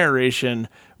weird narration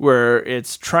where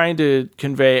it's trying to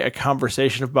convey a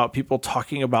conversation about people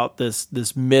talking about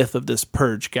this myth of this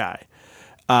Purge guy.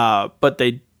 But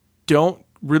they don't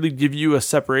really give you a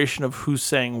separation of who's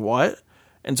saying what.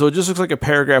 And so it just looks like a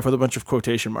paragraph with a bunch of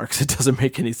quotation marks. It doesn't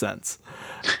make any sense.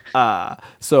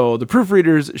 So the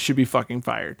proofreaders should be fucking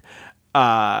fired.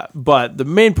 But the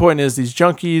main point is these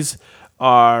junkies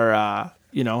are,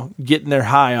 getting their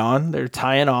high on. They're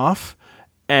tying off.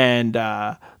 And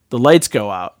the lights go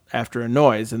out after a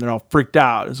noise. And they're all freaked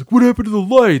out. It's like, what happened to the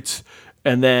lights?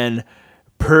 And then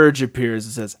Purge appears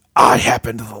and says, I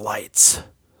happened to the lights.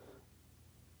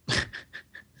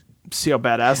 See how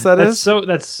badass is?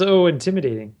 That's so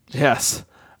intimidating. Yes.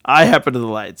 I happen to the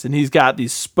lights. And he's got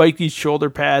these spiky shoulder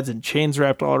pads and chains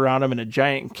wrapped all around him and a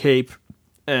giant cape.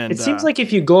 And it seems like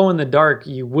if you glow in the dark,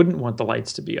 you wouldn't want the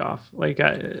lights to be off. Like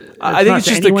I think it's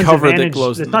just the cover that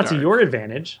glows in the dark. It's not to your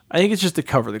advantage. I think it's just the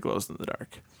cover that glows in the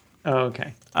dark. Oh,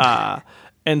 okay.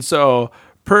 And so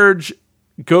Purge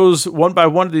goes one by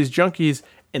one to these junkies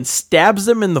and stabs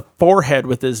them in the forehead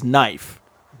with his knife.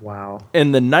 Wow.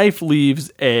 And the knife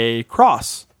leaves a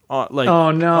cross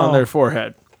on their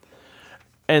forehead.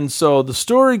 And so the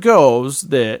story goes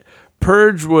that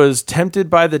Purge was tempted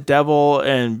by the devil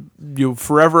and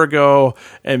forever ago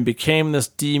and became this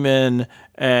demon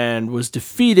and was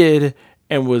defeated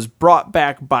and was brought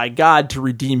back by God to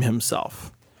redeem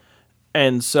himself.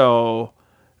 And so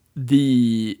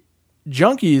the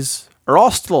junkies are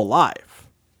all still alive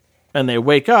and they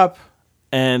wake up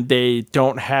and they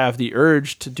don't have the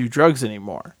urge to do drugs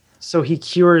anymore. So he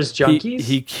cures junkies?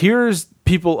 He cures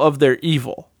people of their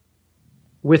evil.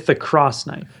 With the cross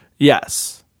knife?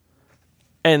 Yes.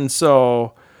 And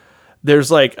so there's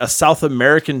like a South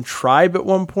American tribe at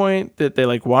one point that they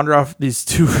like wander off. These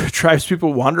two tribes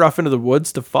people wander off into the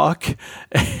woods to fuck.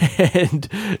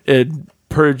 And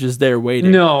Purge is there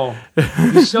waiting. No.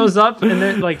 He shows up and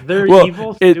they're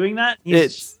evil for doing that?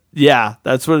 Yeah,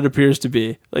 that's what it appears to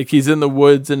be. Like he's in the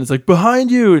woods and it's like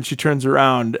behind you, and she turns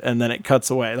around and then it cuts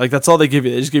away. Like that's all they give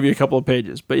you. They just give you a couple of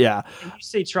pages. But yeah, and you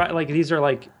say these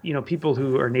are people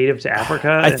who are native to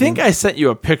Africa. I think I sent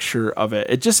you a picture of it.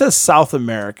 It just says South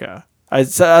America.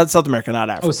 South America, not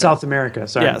Africa. Oh, South America.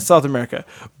 Sorry. Yeah, South America.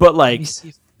 But like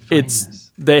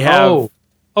they have.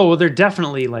 Well, they're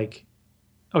definitely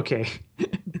okay.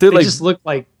 They just look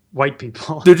like white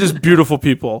people. They're just beautiful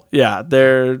people. Yeah,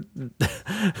 they're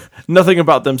nothing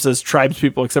about them says tribes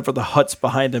people except for the huts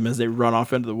behind them as they run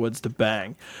off into the woods to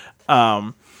bang.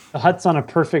 The hut's on a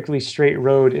perfectly straight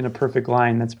road in a perfect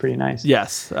line. That's pretty nice.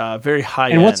 Yes, very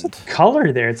high end. And what's the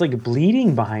color there? It's like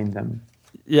bleeding behind them.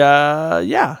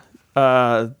 Yeah.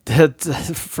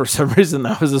 That for some reason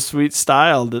that was a sweet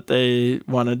style that they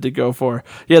wanted to go for.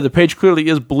 Yeah, the page clearly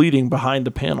is bleeding behind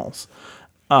the panels.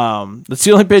 That's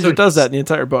the only page that does that in the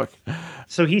entire book.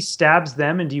 So he stabs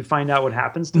them, and do you find out what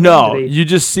happens to them? No, you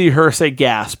just see her say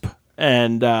gasp,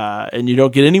 and you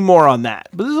don't get any more on that.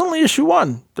 But this is only issue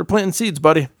 1. They're planting seeds,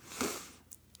 buddy.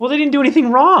 Well, they didn't do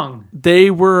anything wrong. They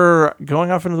were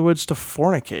going off into the woods to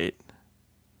fornicate.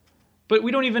 But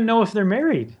we don't even know if they're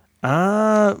married.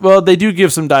 Well, they do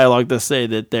give some dialogue to say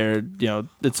that they're,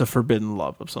 it's a forbidden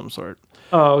love of some sort.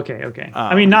 Oh, okay.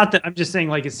 I mean, not that I'm just saying,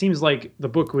 like, it seems like the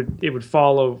book would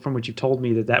follow from what you've told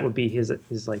me that would be his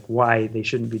like why they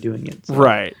shouldn't be doing it. So.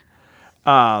 Right.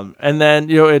 And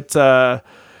then, it's,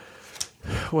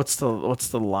 what's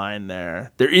the line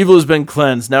there? Their evil has been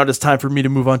cleansed. Now it is time for me to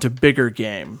move on to bigger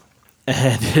game.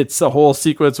 And it's a whole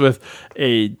sequence with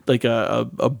a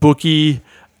bookie,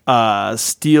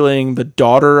 stealing the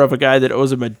daughter of a guy that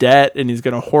owes him a debt, and he's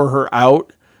going to whore her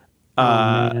out.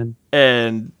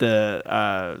 And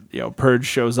the Purge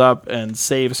shows up and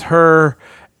saves her,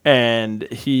 and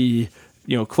he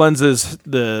cleanses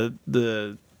the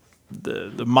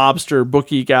mobster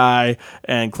bookie guy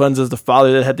and cleanses the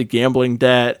father that had the gambling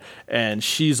debt, and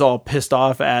she's all pissed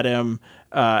off at him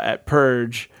at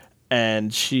Purge,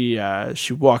 and she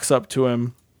walks up to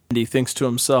him. And he thinks to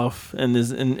himself in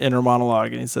his inner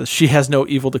monologue, and he says, "She has no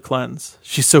evil to cleanse.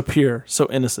 She's so pure, so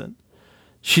innocent.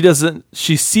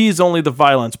 She sees only the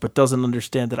violence, but doesn't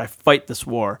understand that I fight this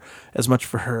war as much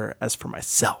for her as for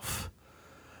myself."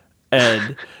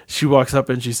 And she walks up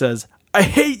and she says, "I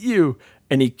hate you."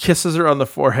 And he kisses her on the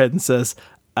forehead and says,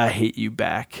 "I hate you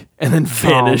back." And then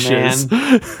vanishes.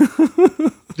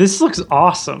 Oh, this looks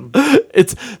awesome.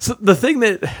 So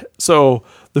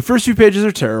the first few pages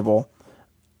are terrible.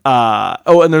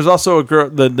 And there's also a girl.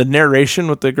 The narration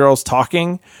with the girls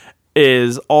talking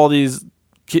is all these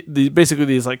basically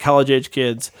these like college age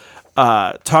kids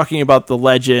talking about the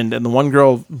legend, and the one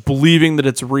girl believing that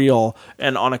it's real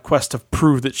and on a quest to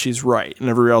prove that she's right, and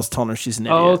everybody else telling her she's an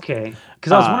idiot. Oh, okay.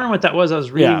 Because I was wondering what that was. I was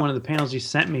reading one of the panels you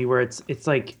sent me where it's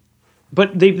like,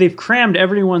 but they've crammed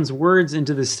everyone's words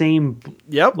into the same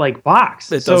like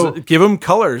box. It doesn't give them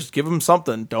colors, give them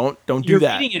something. Don't do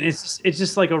that. Reading it, it's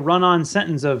just like a run-on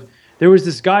sentence of, there was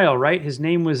this guy, all right. His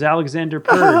name was Alexander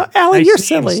Purge. Allie, nice you're name,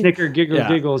 silly. Snicker, giggle,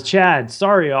 giggles. Chad,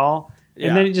 sorry, all.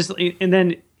 And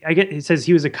then it says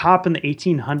he was a cop in the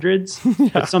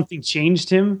 1800s, but something changed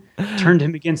him, turned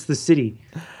him against the city,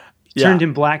 turned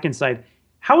him black inside.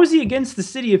 How is he against the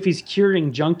city if he's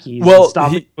curing junkies? Well,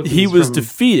 he was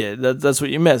defeated. That's what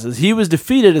you missed. Is he was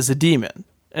defeated as a demon,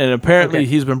 and apparently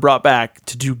he's been brought back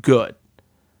to do good.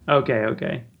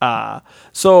 Okay.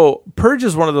 So Purge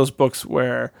is one of those books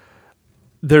where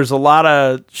there's a lot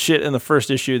of shit in the first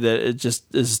issue that it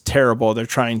just is terrible. They're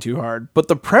trying too hard, but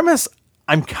the premise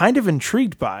I'm kind of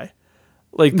intrigued by.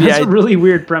 Like that's a really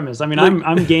weird premise. I mean,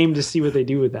 I'm game to see what they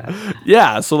do with that.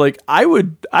 Yeah, so like I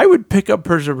would pick up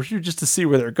Purge number 2 just to see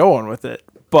where they're going with it.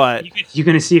 But you're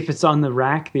gonna see if it's on the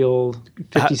rack, the old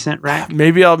 50-cent rack.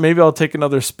 Maybe I'll take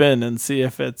another spin and see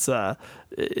if it's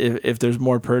if there's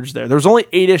more Purge there. There's only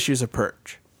 8 issues of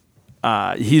Purge.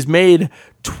 He's made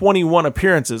 21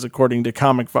 appearances according to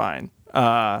Comic Vine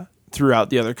throughout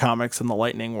the other comics in the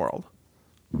Lightning world.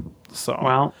 So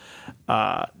wow.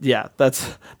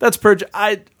 That's Purge.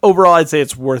 I'd say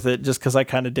it's worth it just because I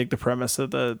kind of dig the premise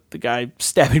of the guy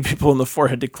stabbing people in the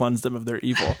forehead to cleanse them of their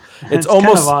evil. It's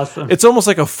almost kind of awesome. It's almost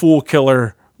like a Fool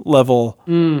Killer level.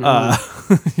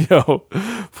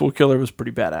 Fool Killer was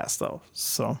pretty badass though.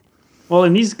 So, well,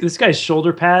 and this guy's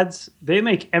shoulder pads, they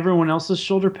make everyone else's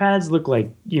shoulder pads look like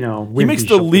he makes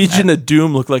the Legion of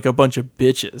Doom look like a bunch of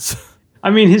bitches. I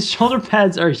mean, his shoulder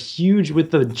pads are huge with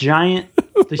the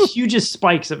hugest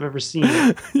spikes I've ever seen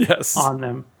on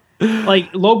them.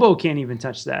 Like, Lobo can't even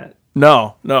touch that.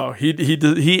 No.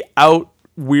 He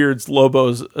out-weirds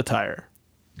Lobo's attire.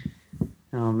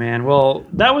 Oh, man. Well,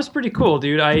 that was pretty cool,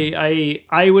 dude.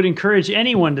 I would encourage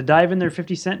anyone to dive in their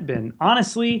 50-cent bin.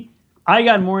 Honestly, I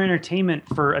got more entertainment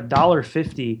for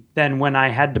 $1.50 than when I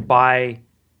had to buy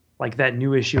like that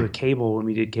new issue of Cable when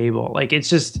we did Cable. Like, it's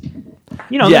just,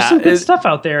 there's some good stuff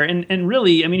out there. And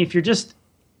really, I mean, if you're just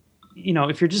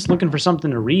looking for something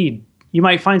to read, you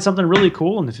might find something really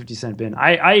cool in the 50-cent bin.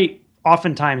 I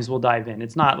oftentimes will dive in.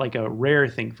 It's not like a rare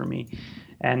thing for me.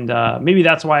 And maybe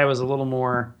that's why I was a little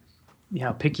more,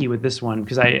 picky with this one,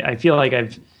 because I feel like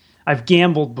I've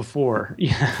gambled before.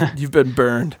 You've been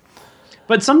burned.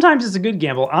 But sometimes it's a good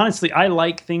gamble. Honestly, I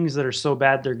like things that are so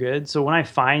bad they're good. So when I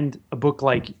find a book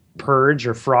like Purge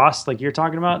or Frost, like you're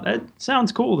talking about, that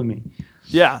sounds cool to me.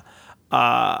 Yeah.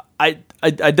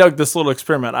 I dug this little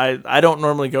experiment. I don't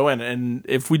normally go in, and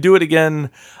if we do it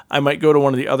again, I might go to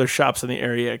one of the other shops in the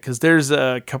area, because there's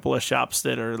a couple of shops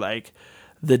that are like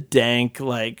the dank,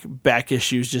 like back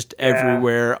issues just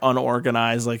everywhere,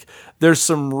 unorganized. Like there's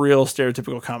some real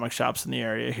stereotypical comic shops in the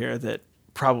area here that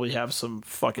probably have some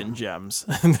fucking gems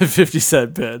in the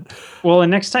 50-cent bin. Well,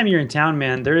 and next time you're in town,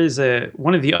 man, there is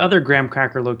one of the other graham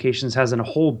cracker locations has a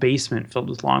whole basement filled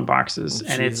with long boxes,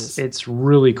 and it's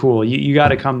really cool. You got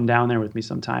to come down there with me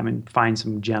sometime and find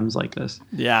some gems like this.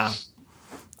 Yeah.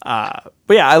 But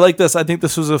yeah, I like this. I think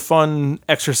this was a fun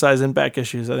exercise in back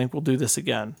issues. I think we'll do this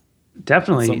again.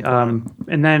 Definitely.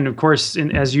 And then, of course,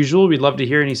 as usual, we'd love to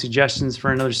hear any suggestions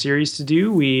for another series to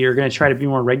do. We are going to try to be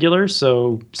more regular,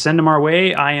 so send them our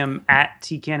way. I am at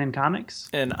TCannon Comics.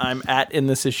 And I'm at In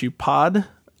This Issue Pod.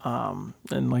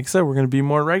 And like I said, we're going to be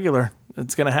more regular.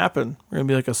 It's going to happen. We're going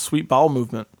to be like a sweet bowel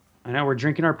movement. I know, we're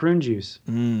drinking our prune juice.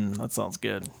 That sounds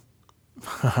good.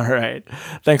 All right.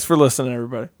 Thanks for listening,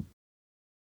 everybody.